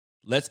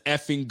 let's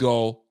effing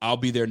go. I'll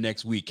be there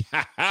next week.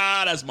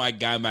 That's my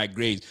guy, Matt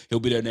Graves. He'll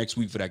be there next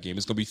week for that game.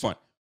 It's going to be fun.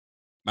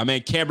 My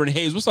man Cameron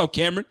Hayes. What's up,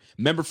 Cameron?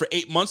 Member for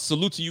 8 months.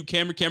 Salute to you,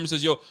 Cameron. Cameron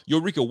says, yo,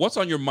 Rico, what's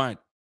on your mind?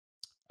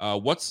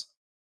 What's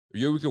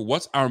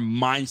our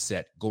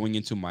mindset going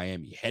into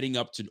Miami? Heading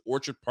up to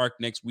Orchard Park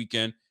next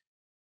weekend.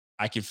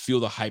 I can feel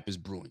the hype is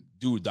brewing.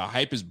 Dude, the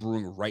hype is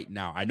brewing right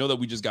now. I know that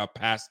we just got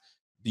past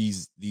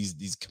these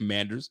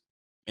Commanders,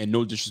 and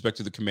no disrespect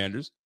to the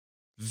Commanders.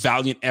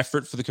 Valiant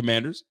effort for the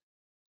Commanders.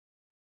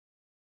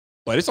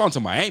 But it's on to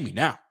Miami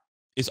now.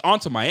 It's on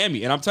to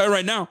Miami. And I'm telling you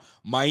right now,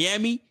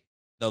 Miami,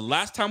 the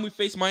last time we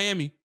faced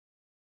Miami,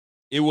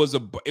 it was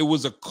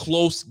a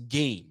close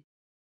game.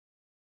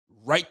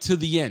 Right to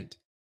the end.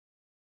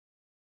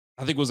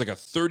 I think it was like a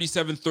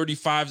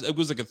 37-35. It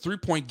was like a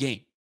 3-point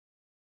game.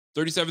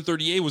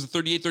 37-38, was it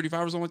 38-35 or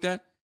something like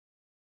that?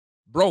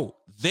 Bro,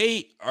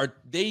 they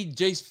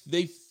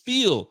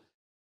feel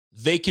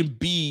they can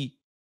be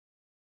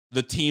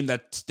the team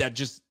that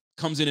just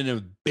comes in and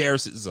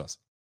embarrasses us.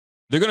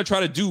 They're going to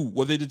try to do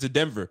what they did to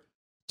Denver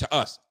to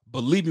us.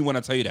 Believe me when I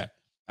tell you that.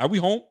 Are we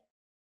home?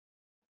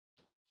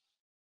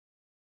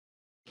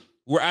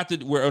 They're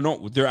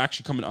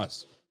actually coming to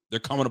us.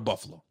 They're coming to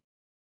Buffalo.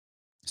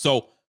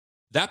 So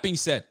that being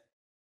said,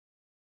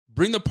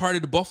 bring the party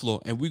to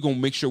Buffalo, and we're going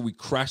to make sure we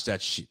crash that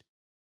shit.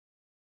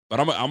 But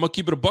I'm going to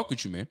keep it a buck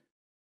with you, man.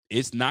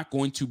 It's not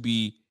going to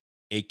be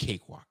a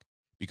cakewalk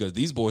because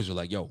these boys are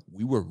like, yo,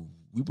 we were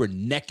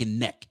neck and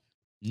neck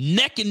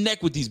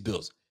with these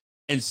Bills.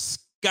 And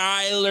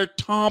Skylar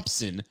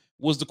Thompson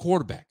was the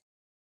quarterback.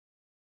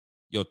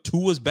 Yo,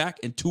 Tua's back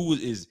and Tua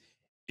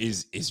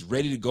is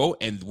ready to go.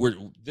 And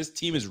this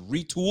team is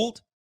retooled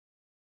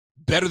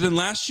better than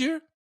last year.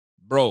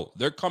 Bro,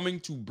 they're coming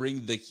to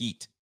bring the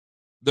heat.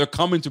 They're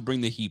coming to bring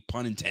the heat,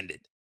 pun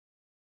intended.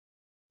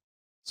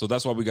 So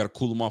that's why we got to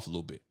cool them off a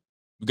little bit.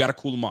 We got to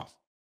cool them off.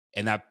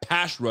 And that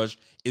pass rush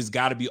is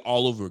got to be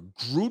all over.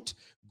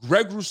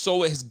 Greg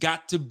Rousseau has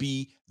got to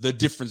be the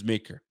difference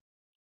maker.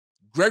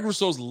 Greg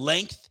Rousseau's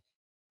length,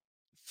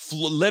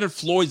 Leonard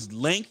Floyd's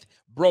length,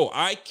 bro,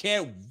 I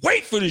can't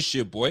wait for this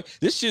shit, boy.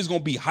 This shit is going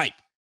to be hype.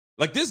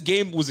 Like, this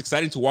game was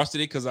exciting to watch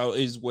today because it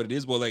is what it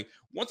is. But, like,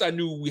 once I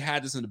knew we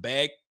had this in the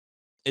bag,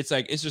 it's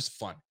like, it's just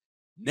fun.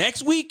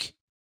 Next week,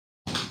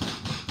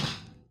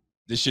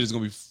 this shit is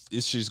going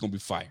to be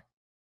fire.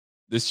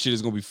 This shit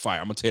is going to be fire.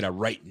 I'm going to tell you that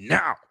right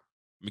now.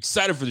 I'm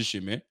excited for this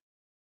shit, man.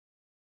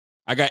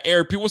 I got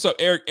Eric P. What's up,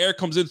 Eric? Eric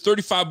comes in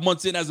 35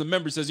 months in as a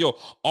member. Says, yo,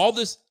 all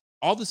this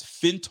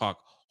fin talk.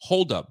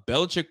 Hold up.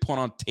 Belichick put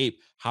on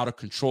tape how to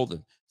control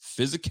them.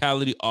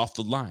 Physicality off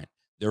the line.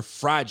 They're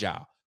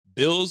fragile.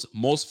 Bills,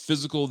 most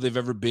physical they've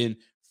ever been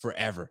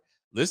forever.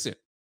 Listen,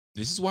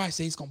 this is why I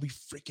say it's going to be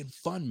freaking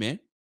fun, man.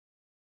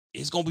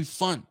 It's going to be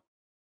fun.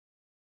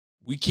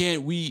 We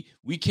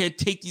can't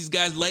take these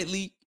guys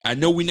lightly. I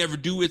know we never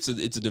do. It's a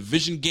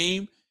division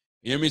game.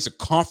 You know what I mean? It's a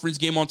conference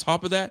game on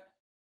top of that.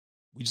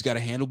 We just got to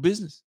handle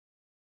business.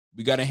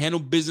 We got to handle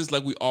business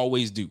like we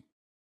always do.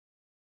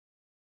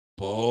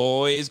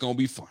 Boy, it's going to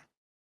be fun.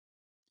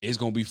 It's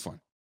going to be fun.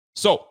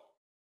 So,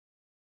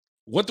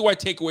 what do I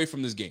take away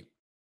from this game?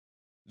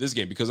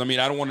 Because I mean,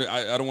 I don't want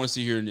to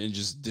sit here and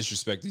just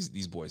disrespect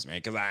these boys, man,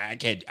 because I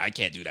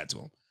can't do that to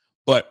them.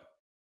 But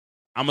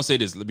I'm gonna say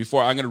this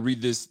before I'm gonna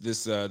read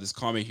this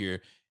comment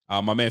here.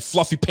 My man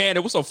Fluffy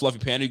Panda, what's up, Fluffy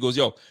Panda? He goes,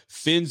 yo,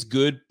 Finn's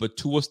good, but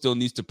Tua still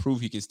needs to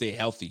prove he can stay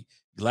healthy.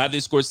 Glad they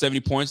scored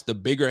 70 points. The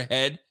bigger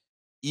head,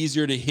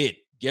 easier to hit.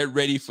 Get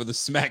ready for the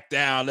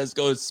smackdown. Let's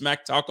go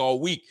smack talk all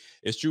week.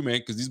 It's true, man,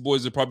 because these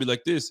boys are probably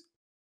like this.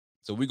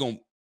 So we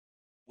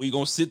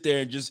gonna sit there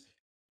and just,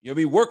 you know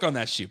what I mean, work on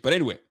that shit. But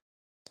anyway,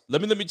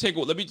 let's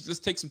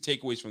take some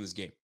takeaways from this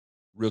game.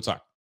 Real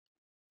talk.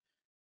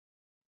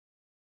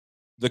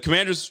 The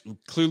Commanders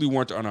clearly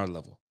weren't on our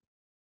level.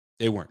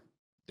 They weren't.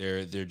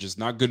 They're just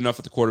not good enough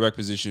at the quarterback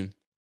position.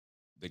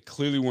 They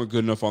clearly weren't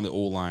good enough on the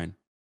O-line.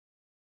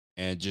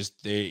 And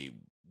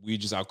we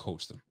just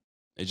outcoached them.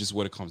 It's just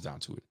what it comes down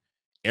to it.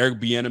 Eric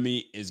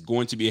Bieniemy is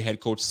going to be a head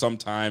coach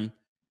sometime,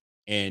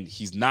 and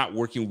he's not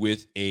working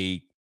with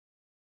a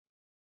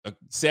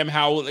Sam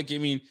Howell. Like, I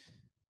mean,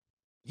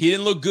 he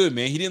didn't look good,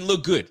 man. He didn't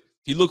look good.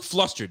 He looked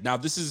flustered. Now,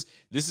 this is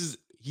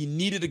he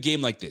needed a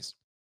game like this.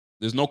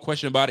 There's no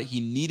question about it. He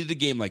needed a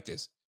game like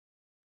this.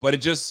 But it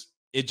just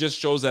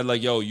shows that,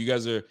 like, yo, you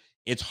guys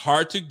it's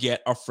hard to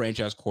get a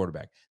franchise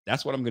quarterback.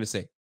 That's what I'm going to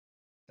say.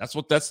 That's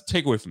the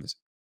takeaway from this.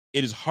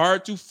 It is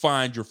hard to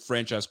find your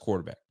franchise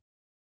quarterback.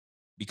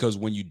 Because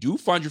when you do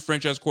find your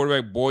franchise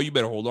quarterback, boy, you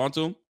better hold on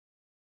to him.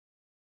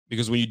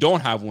 Because when you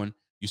don't have one,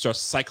 you start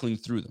cycling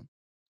through them.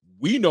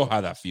 We know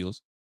how that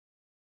feels.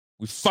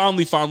 We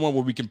finally found one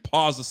where we can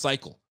pause the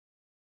cycle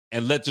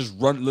and let's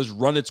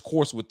run its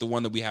course with the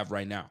one that we have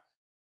right now.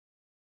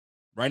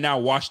 Right now,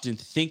 Washington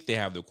think they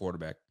have their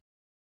quarterback.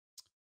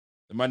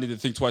 They might need to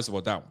think twice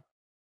about that one.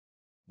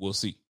 We'll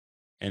see.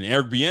 And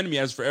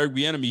as for Eric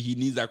Bieniemy, he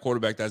needs that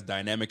quarterback that's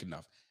dynamic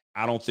enough.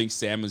 I don't think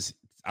Sam is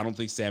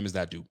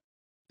that dude.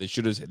 They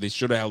should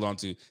have held on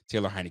to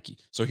Taylor Heineke.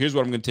 So here's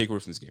what I'm going to take away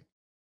from this game.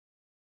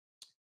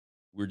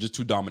 We're just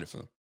too dominant for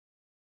them.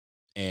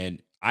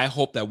 And I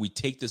hope that we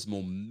take this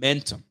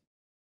momentum,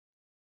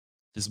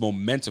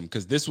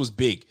 because this was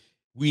big.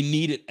 We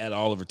needed Ed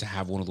Oliver to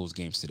have one of those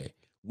games today.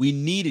 We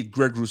needed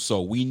Greg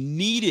Rousseau. We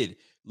needed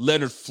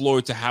Leonard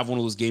Floyd to have one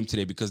of those games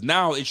today, because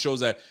now it shows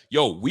that,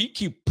 yo, we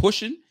keep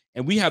pushing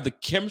and we have the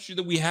chemistry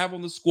that we have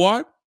on the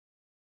squad,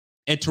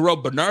 and Terrell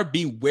Bernard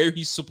being where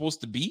he's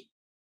supposed to be.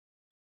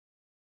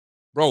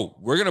 Bro,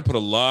 we're going to put a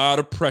lot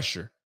of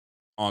pressure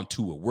on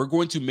Tua. We're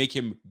going to make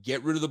him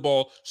get rid of the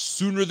ball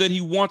sooner than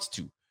he wants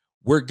to.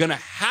 We're going to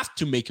have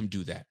to make him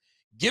do that.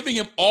 Giving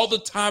him all the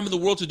time in the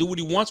world to do what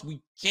he wants, we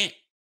can't.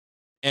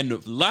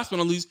 And last but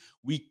not least,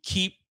 we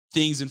keep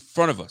things in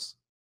front of us.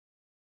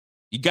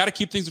 You got to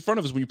keep things in front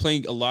of us when you're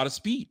playing a lot of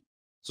speed.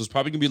 So it's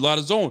probably going to be a lot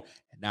of zone.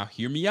 And now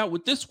hear me out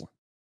with this one.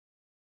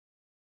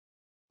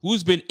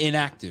 Who's been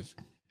inactive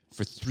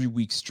for 3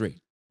 weeks straight?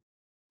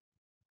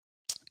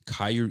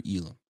 Kaiir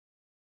Elam.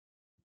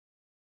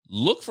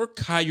 Look for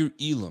Kaiir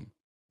Elam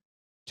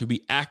to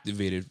be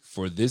activated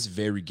for this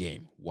very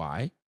game.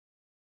 Why?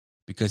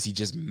 Because he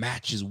just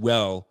matches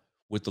well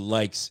with the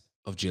likes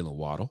of Jaylen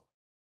Waddle.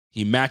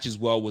 He matches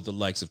well with the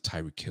likes of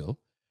Tyreek Hill.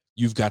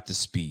 You've got the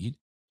speed.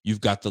 You've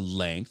got the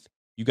length.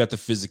 You got the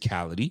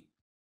physicality.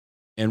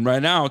 And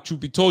right now, truth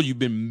be told, you've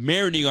been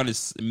marinating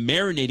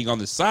on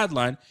the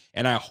sideline,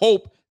 and I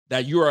hope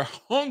that you are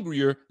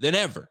hungrier than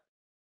ever.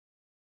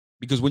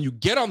 Because when you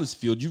get on this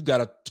field, you've got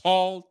a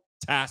tall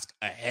task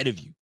ahead of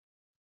you.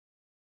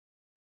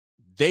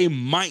 They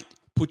might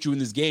put you in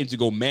this game to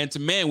go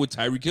man-to-man with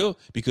Tyreek Hill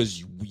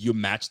because you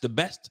match the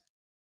best.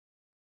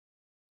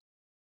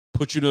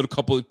 Put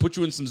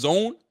you in some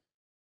zone,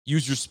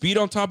 use your speed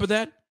on top of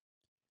that.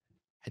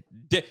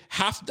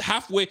 Half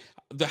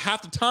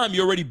the time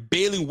you're already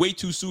bailing way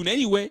too soon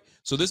anyway,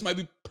 so this might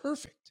be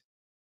perfect.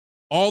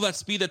 All that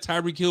speed that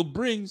Tyreek Hill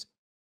brings,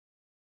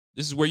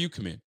 this is where you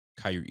come in,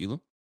 Kaiir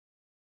Elam.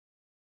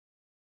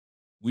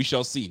 We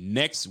shall see.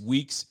 Next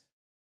week's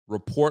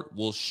report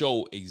will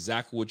show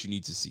exactly what you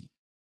need to see.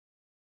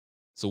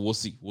 So we'll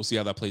see. We'll see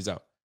how that plays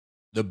out.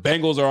 The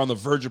Bengals are on the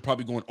verge of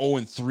probably going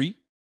 0-3.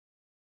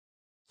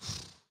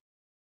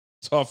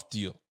 Tough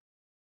deal.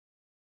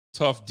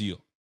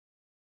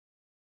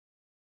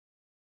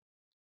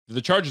 Did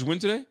the Chargers win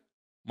today?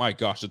 My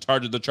gosh, the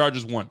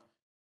Chargers won.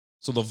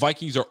 So the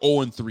Vikings are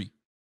 0-3.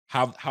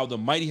 How the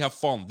mighty have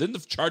fallen. Didn't the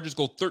Chargers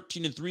go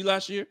 13-3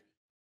 last year?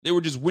 They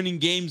were just winning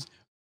games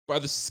by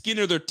the skin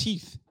of their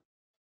teeth.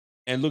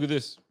 And look at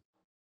this.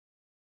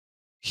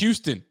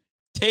 Houston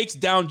takes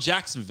down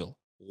Jacksonville.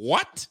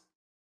 What?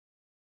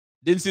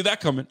 Didn't see that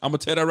coming. I'm going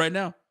to tell you that right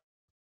now.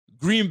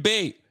 Green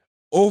Bay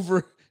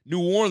over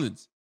New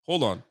Orleans.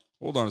 Hold on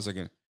a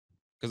second.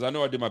 Because I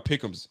know I did my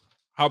pick'ems.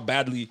 How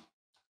badly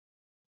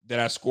did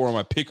I score on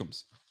my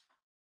pick'ems?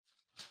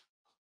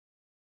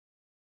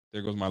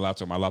 There goes my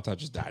laptop. My laptop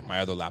just died. My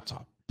other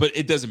laptop. But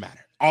it doesn't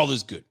matter. All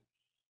is good.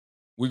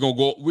 We're gonna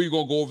go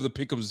over the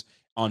pick'ems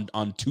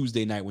on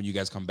Tuesday night when you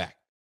guys come back.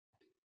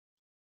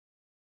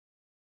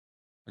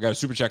 I got a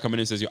super chat coming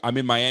in. It says, I'm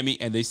in Miami,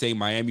 and they say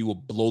Miami will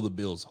blow the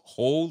Bills.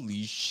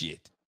 Holy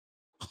shit.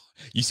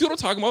 You see what I'm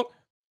talking about?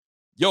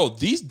 Yo,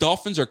 these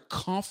Dolphins are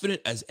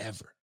confident as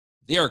ever.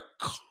 They are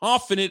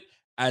confident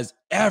as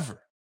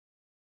ever.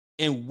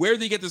 And where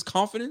they get this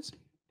confidence,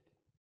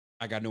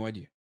 I got no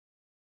idea.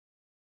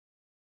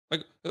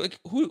 Like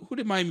who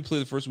did Miami play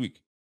the first week?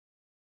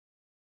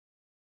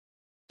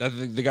 That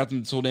they got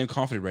them so damn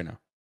confident right now.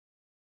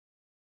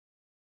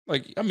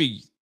 Like, I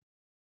mean,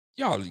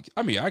 y'all,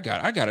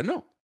 I gotta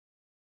know.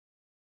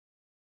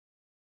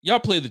 Y'all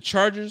played the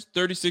Chargers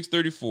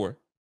 36-34.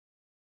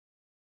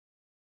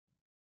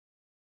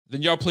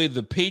 Then y'all played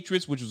the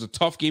Patriots, which was a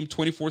tough game,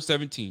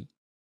 24-17.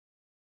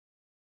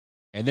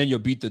 And then you'll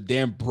beat the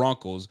damn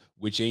Broncos,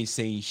 which ain't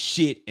saying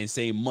shit and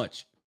saying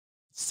much,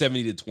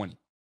 70-20.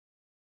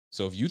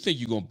 So if you think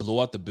you're going to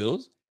blow out the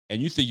Bills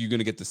and you think you're going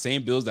to get the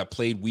same Bills that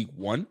played week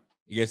 1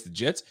 against the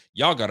Jets,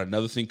 y'all got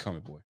another thing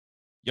coming, boy.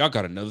 Y'all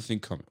got another thing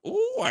coming.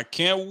 Oh, I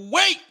can't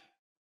wait.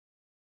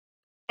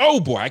 Oh,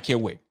 boy, I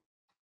can't wait.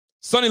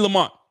 Sonny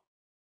Lamont.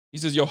 He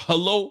says, yo,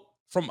 hello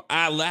from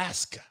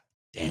Alaska.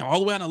 Damn, all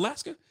the way out in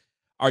Alaska?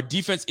 Our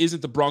defense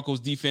isn't the Broncos'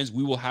 defense.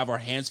 We will have our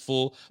hands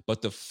full,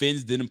 but the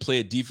Finns didn't play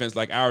a defense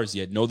like ours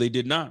yet. No, they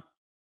did not.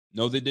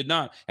 No, they did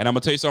not. And I'm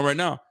going to tell you something right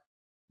now.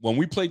 When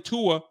we play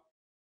Tua,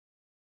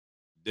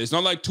 it's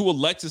not like Tua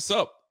lights us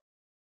up.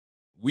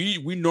 We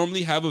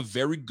normally have a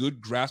very good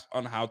grasp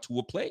on how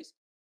Tua plays.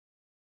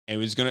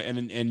 And it's gonna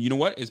and you know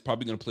what? It's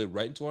probably gonna play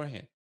right into our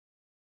hand.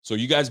 So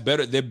you guys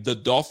better, the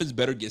Dolphins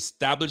better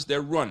establish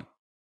their run.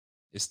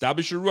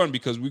 Establish your run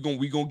because we're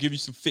gonna give you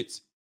some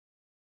fits.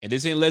 And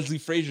this ain't Leslie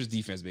Frazier's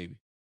defense, baby.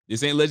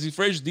 This ain't Leslie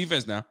Frazier's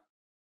defense now.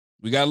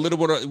 We have a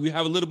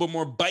little bit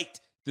more bite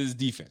to this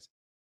defense.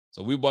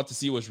 So we're about to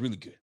see what's really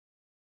good.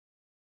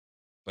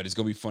 But it's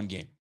gonna be a fun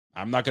game.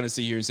 I'm not gonna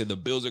sit here and say the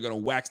Bills are gonna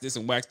wax this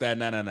and wax that.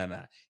 Nah.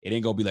 It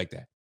ain't gonna be like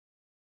that.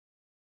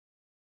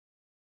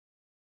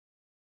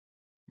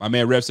 My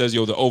man Rev says,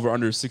 yo, the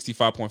over-under is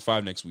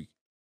 65.5 next week.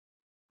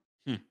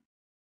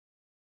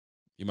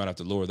 You might have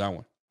to lower that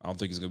one. I don't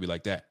think it's going to be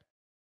like that.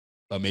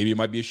 But maybe it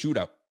might be a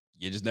shootout.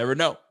 You just never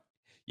know.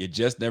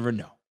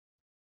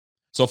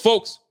 So,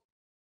 folks,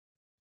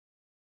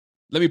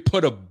 let me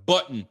put a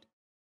button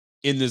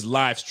in this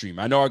live stream.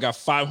 I know I got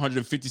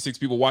 556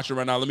 people watching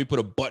right now. Let me put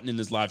a button in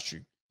this live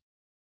stream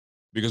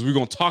because we're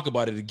going to talk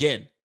about it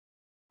again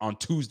on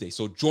Tuesday.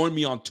 So join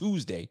me on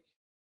Tuesday.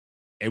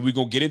 And we're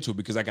going to get into it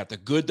because I got the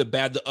good, the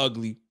bad, the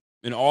ugly,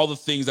 and all the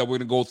things that we're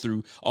going to go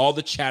through, all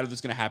the chatter that's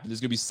going to happen. There's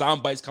going to be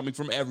sound bites coming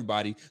from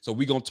everybody, so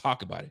we're going to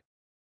talk about it.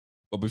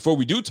 But before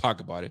we do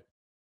talk about it,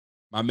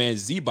 my man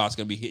Z-Bot's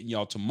going to be hitting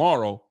y'all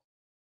tomorrow,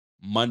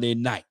 Monday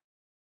night.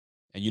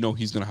 And you know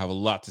he's going to have a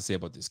lot to say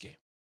about this game.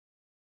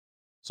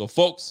 So,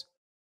 folks,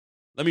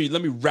 let me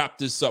wrap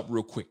this up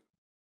real quick.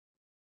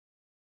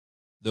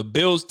 The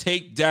Bills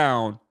take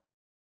down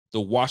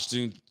the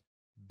Washington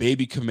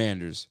Baby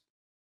Commanders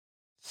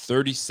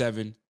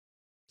 37-3.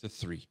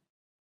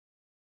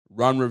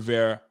 Ron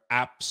Rivera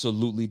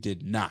absolutely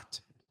did not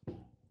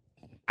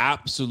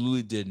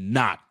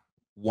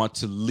want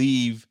to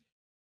leave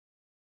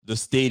the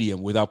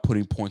stadium without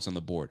putting points on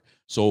the board.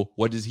 So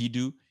what does he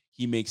do?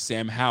 He makes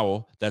Sam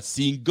Howell, that's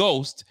seeing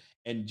ghosts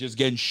and just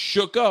getting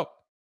shook up.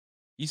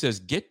 He says,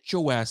 get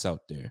your ass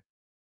out there.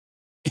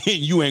 And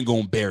you ain't going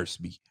to embarrass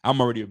me.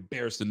 I'm already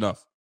embarrassed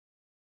enough.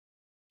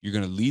 You're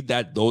going to lead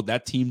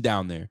that team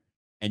down there.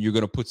 and you're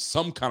going to put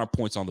some kind of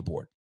points on the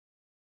board.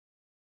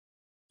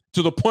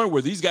 To the point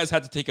where these guys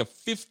had to take a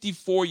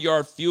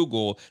 54-yard field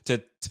goal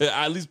to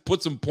at least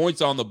put some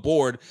points on the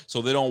board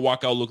so they don't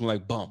walk out looking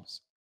like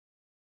bums.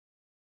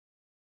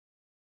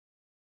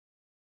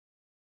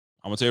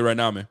 I'm going to tell you right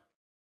now, man.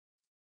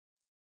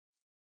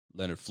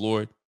 Leonard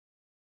Floyd,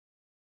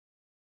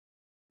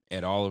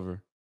 Ed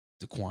Oliver,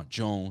 Daquan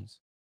Jones,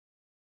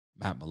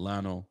 Matt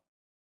Milano,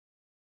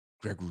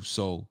 Greg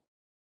Rousseau.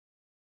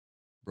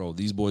 Bro,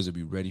 these boys will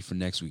be ready for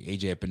next week.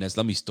 AJ Epinesa.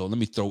 Let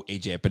me throw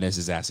AJ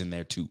Epinesa's ass in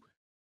there too.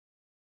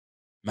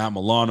 Matt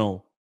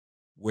Milano,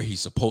 where he's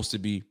supposed to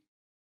be.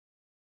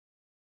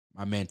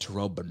 My man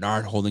Terrell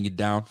Bernard holding it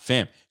down.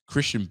 Fam,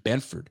 Christian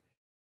Benford,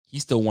 he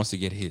still wants to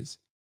get his.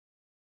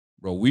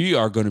 Bro, we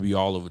are going to be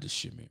all over this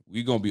shit, man.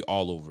 We're going to be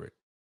all over it.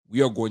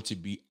 We are going to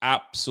be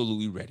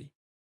absolutely ready.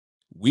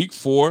 Week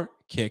 4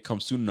 can't come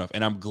soon enough.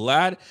 And I'm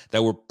glad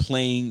that we're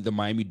playing the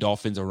Miami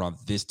Dolphins around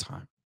this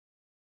time.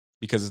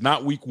 Because it's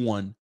not week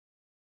 1,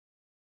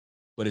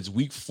 but it's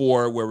week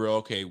 4 where we're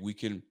okay. We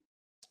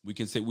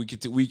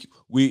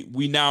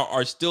now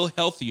are still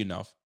healthy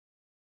enough,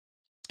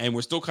 and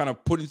we're still kind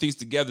of putting things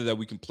together that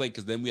we can play,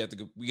 because then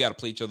we got to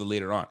play each other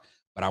later on.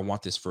 But I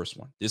want this first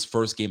one. This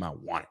first game, I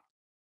want it.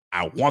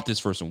 I want this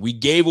first one. We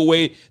gave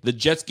away the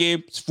Jets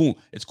game.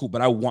 It's cool,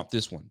 but I want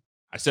this one.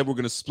 I said we're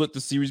going to split the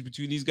series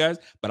between these guys,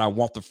 but I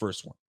want the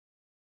first one.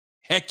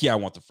 Heck yeah, I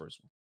want the first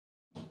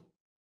one.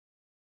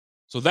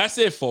 So that's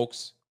it,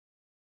 folks.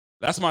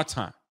 That's my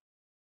time.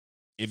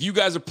 If you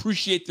guys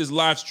appreciate this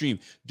live stream,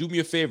 do me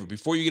a favor.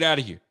 Before you get out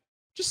of here,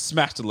 just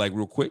smash the like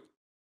real quick.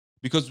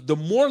 Because the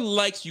more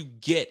likes you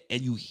get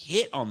and you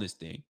hit on this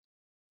thing,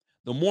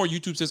 the more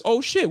YouTube says, oh,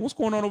 shit, what's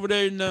going on over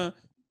there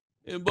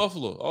in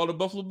Buffalo? All the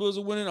Buffalo Bills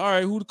are winning. All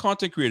right, who the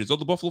content creators? Oh,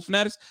 the Buffalo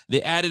Fanatics?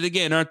 They added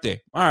again, aren't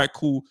they? All right,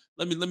 cool.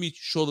 Let me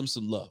show them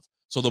some love.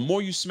 So the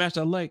more you smash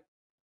that like,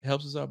 it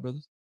helps us out,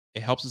 brothers.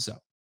 It helps us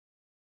out.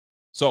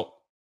 So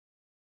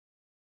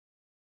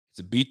it's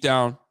a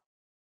beatdown.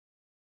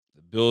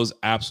 The Bills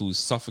absolutely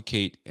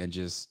suffocate and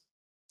just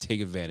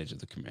take advantage of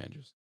the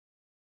Commanders.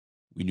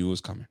 We knew it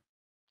was coming.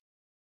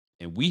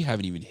 And we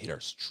haven't even hit our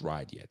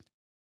stride yet.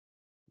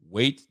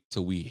 Wait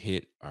till we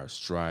hit our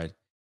stride.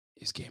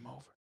 It's game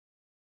over.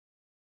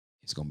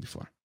 It's going to be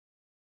fun.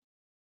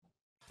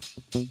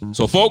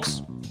 So,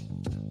 folks,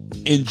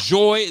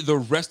 enjoy the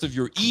rest of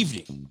your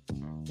evening.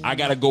 I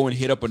got to go and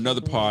hit up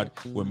another pod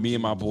with me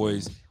and my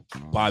boys,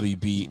 Bobby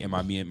B and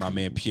my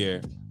man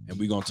Pierre. And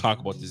we're going to talk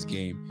about this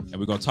game. And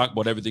we're going to talk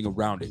about everything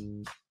around it.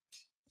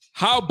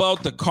 How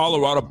about the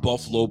Colorado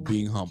Buffalo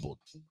being humbled?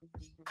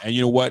 And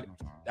you know what?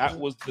 That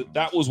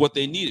was what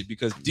they needed,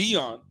 because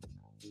Deion's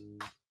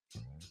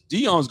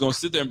going to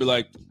sit there and be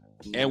like,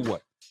 and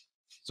what?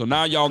 So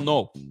now y'all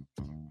know.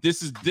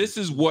 This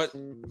is what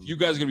you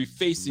guys are going to be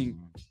facing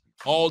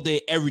all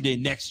day, every day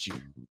next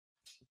year.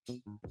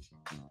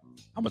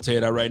 I'm going to tell you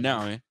that right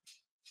now, man.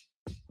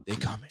 They're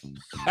coming.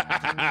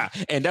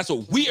 And that's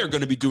what we are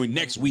going to be doing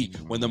next week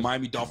when the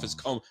Miami Dolphins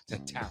come to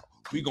town.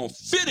 We're going to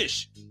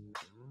finish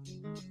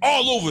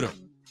all over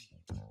them.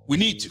 We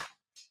need to.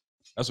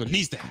 That's what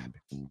needs to happen.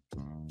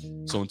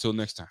 So until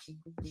next time,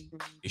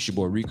 it's your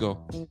boy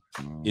Rico.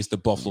 It's the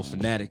Buffalo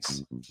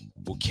Fanatics.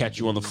 We'll catch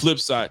you on the flip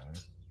side.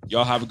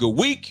 Y'all have a good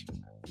week.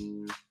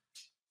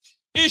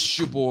 It's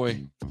your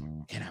boy,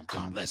 and I'm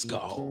gone. Let's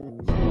go.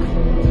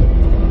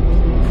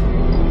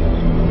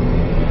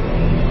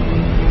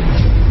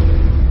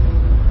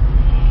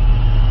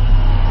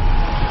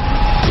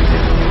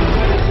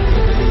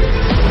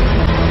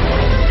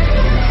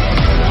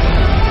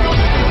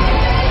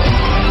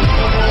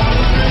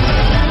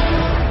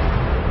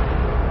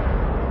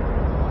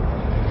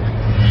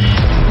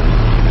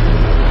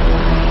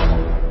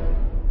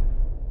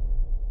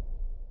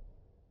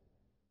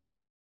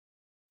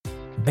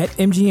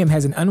 BetMGM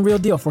has an unreal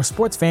deal for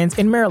sports fans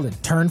in Maryland.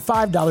 Turn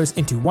 $5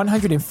 into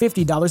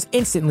 $150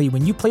 instantly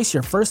when you place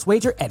your first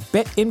wager at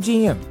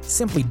BetMGM.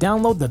 Simply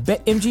download the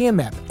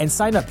BetMGM app and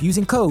sign up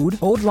using code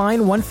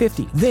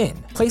OldLine150. Then,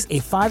 place a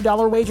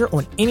 $5 wager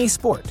on any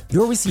sport.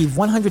 You'll receive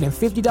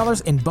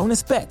 $150 in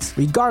bonus bets,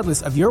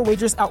 regardless of your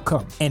wager's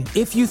outcome. And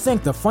if you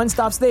think the fun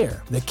stops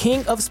there, the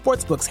king of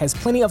sportsbooks has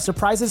plenty of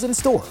surprises in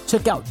store.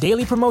 Check out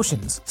daily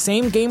promotions,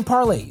 same-game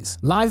parlays,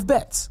 live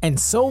bets, and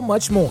so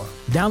much more.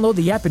 Download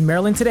the app in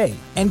Maryland today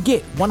and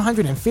get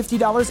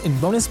 $150 in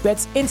bonus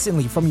bets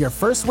instantly from your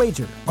first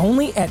wager.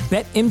 Only at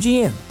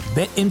BetMGM.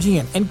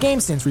 BetMGM and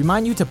GameSense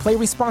remind you to play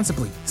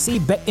responsibly. See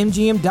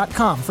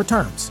BetMGM.com for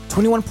terms.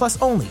 21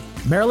 plus only.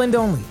 Maryland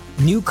only.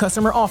 New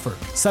customer offer.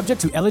 Subject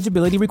to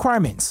eligibility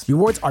requirements.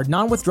 Rewards are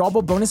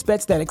non-withdrawable bonus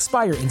bets that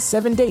expire in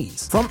 7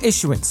 days. From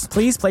issuance,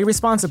 please play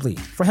responsibly.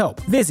 For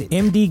help, visit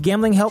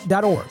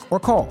mdgamblinghelp.org or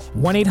call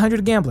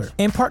 1-800-GAMBLER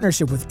in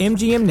partnership with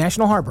MGM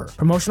National Harbor.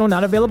 Promotional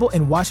not available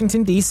in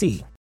Washington,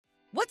 D.C.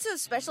 What's so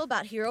special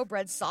about Hero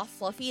Bread's soft,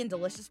 fluffy, and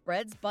delicious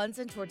breads, buns,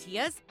 and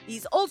tortillas?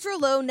 These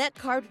ultra-low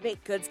net-carb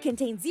baked goods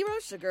contain zero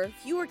sugar,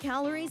 fewer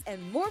calories,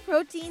 and more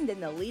protein than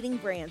the leading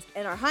brands,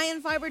 and are high in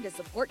fiber to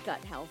support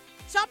gut health.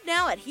 Shop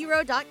now at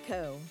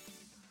Hero.co.